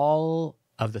see all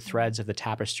of the threads of the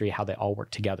tapestry, how they all work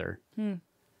together.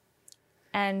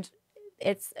 And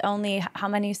it's only, how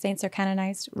many saints are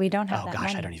canonized? We don't have that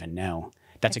many. I don't even know.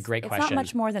 That's a great question. It's not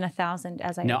much more than 1,000,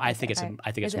 as I. No, I think it's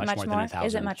much more than 1,000.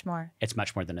 Is it much more? It's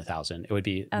much more than 1,000. It would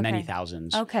be many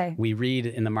thousands. Okay. We read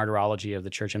in the martyrology of the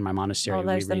church in my monastery. Oh,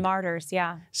 there's the martyrs,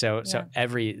 yeah. So it's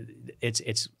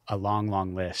a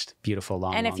long list. Beautiful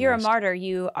long. And if you're a martyr,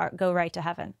 you go right to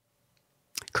heaven.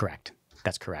 Correct.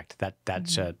 That's correct.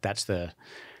 That's the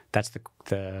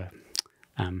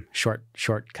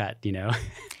shortcut,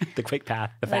 the quick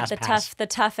path, the fast path. The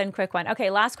tough and quick one.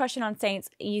 Okay, last question on saints.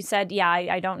 You said,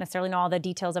 I don't necessarily know all the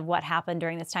details of what happened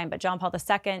during this time, but John Paul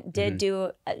II did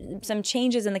do some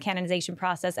changes in the canonization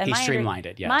process. And he streamlined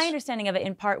it, yes. My understanding of it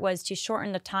in part was to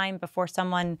shorten the time before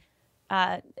someone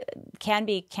can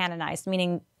be canonized,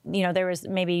 meaning, there was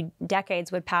maybe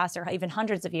decades would pass or even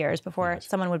hundreds of years before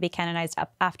someone would be canonized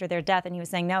up after their death. And he was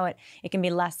saying, no, it can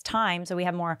be less time. So we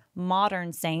have more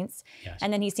modern saints. Yes.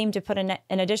 And then he seemed to put an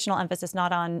additional emphasis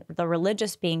not on the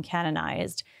religious being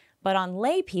canonized, but on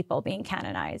lay people being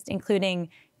canonized, including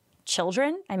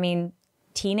children. I mean,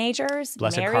 teenagers,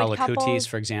 Blessed married Carlo couples. Acutis,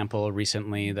 for example,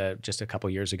 recently, just a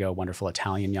couple years ago, wonderful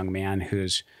Italian young man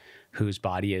whose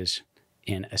body is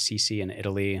in Assisi in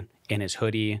Italy, in his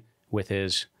hoodie with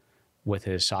his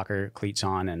soccer cleats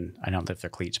on, and I don't know if they're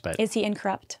cleats, but is he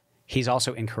incorrupt? He's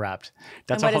also incorrupt.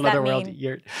 That's a whole other world.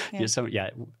 Mean?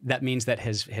 That means that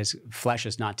his flesh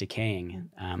is not decaying.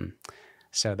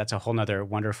 So that's a whole other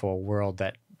wonderful world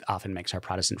that often makes our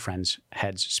Protestant friends'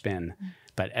 heads spin.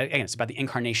 But again, it's about the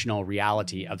incarnational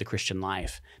reality of the Christian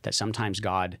life, that sometimes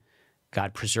God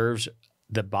preserves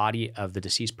the body of the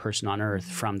deceased person on earth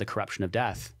from the corruption of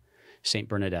death. Saint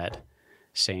Bernadette,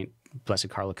 Saint Blessed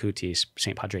Carlo Acutis,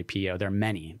 Saint Padre Pio. There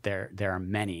are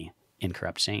many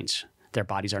incorrupt saints. Their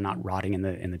bodies are not rotting in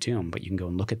the tomb, but you can go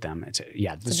and look at them. It's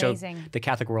amazing. So the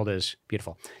Catholic world is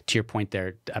beautiful. To your point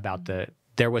there about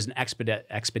there was an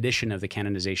expedition of the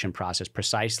canonization process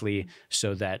precisely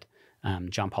so that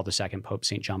John Paul II, Pope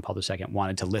St. John Paul II,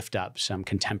 wanted to lift up some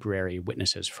contemporary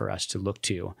witnesses for us to look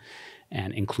to,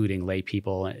 and including lay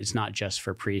people. It's not just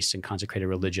for priests and consecrated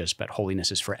religious, but holiness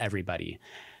is for everybody.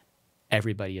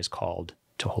 Everybody is called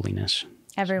to holiness.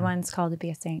 Everyone's called to be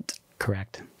a saint.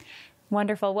 Correct.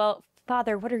 Wonderful. Well,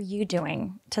 Father, what are you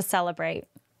doing to celebrate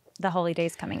the holy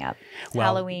days coming up?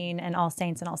 Halloween and All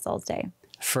Saints and All Souls Day.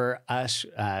 For us,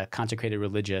 consecrated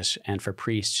religious, and for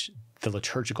priests, the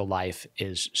liturgical life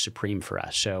is supreme for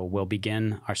us. So we'll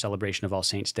begin our celebration of All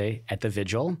Saints Day at the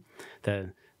vigil.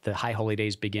 The High Holy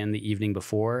Days begin the evening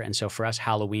before. And so for us,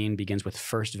 Halloween begins with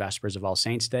first vespers of All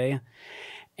Saints Day.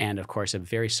 And of course, a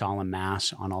very solemn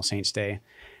Mass on All Saints Day.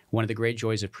 One of the great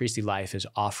joys of priestly life is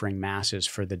offering Masses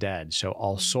for the dead. So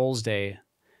All Souls Day,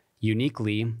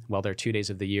 uniquely, there are 2 days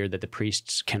of the year that the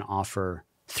priests can offer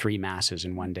 3 Masses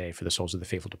in one day for the souls of the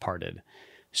faithful departed.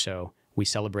 So we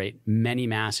celebrate many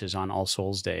Masses on All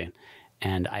Souls Day.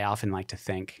 And I often like to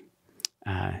think,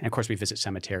 and of course we visit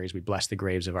cemeteries, we bless the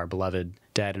graves of our beloved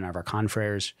dead and of our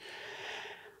confreres.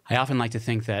 I often like to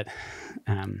think that,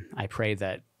 I pray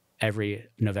that every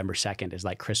November 2nd is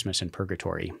like Christmas in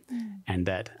purgatory, and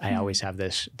that I always have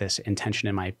this intention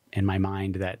in my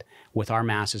mind that with our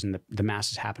Masses and the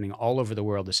Masses happening all over the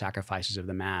world, the sacrifices of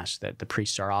the Mass that the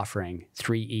priests are offering,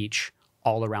 3 each,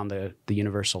 all around the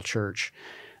universal church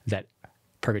that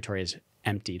purgatory is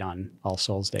emptied on All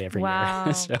Souls Day every Wow,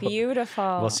 year. So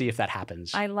beautiful. we'll see if that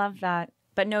happens. I love that.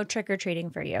 But no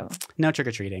trick-or-treating for you. No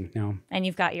trick-or-treating, no. And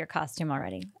you've got your costume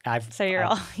already. So you're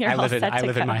all set I to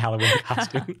live go. in my Halloween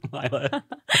costume, Lila.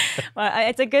 Well,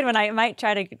 it's a good one. I might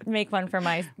try to make one for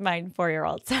my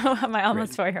 4-year-old. So my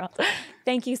almost 4-year-old.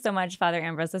 Thank you so much, Father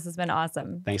Ambrose. This has been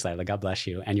awesome. Thanks, Lila. God bless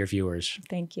you and your viewers.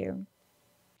 Thank you.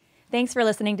 Thanks for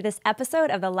listening to this episode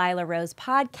of the Lila Rose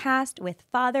podcast with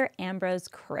Father Ambrose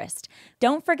Criste.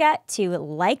 Don't forget to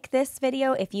like this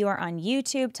video if you are on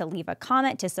YouTube, to leave a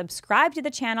comment, to subscribe to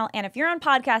the channel, and if you're on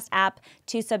podcast app,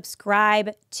 to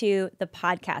subscribe to the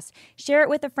podcast. Share it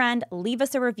with a friend, leave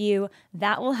us a review.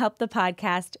 That will help the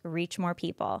podcast reach more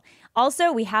people.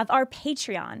 Also, we have our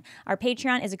Patreon. Our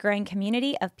Patreon is a growing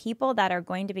community of people that are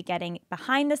going to be getting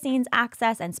behind the scenes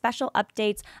access and special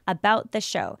updates about the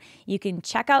show. You can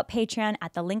check out Patreon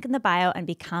at the link in the bio and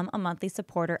become a monthly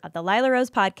supporter of the Lila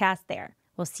Rose podcast there.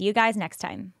 We'll see you guys next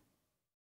time.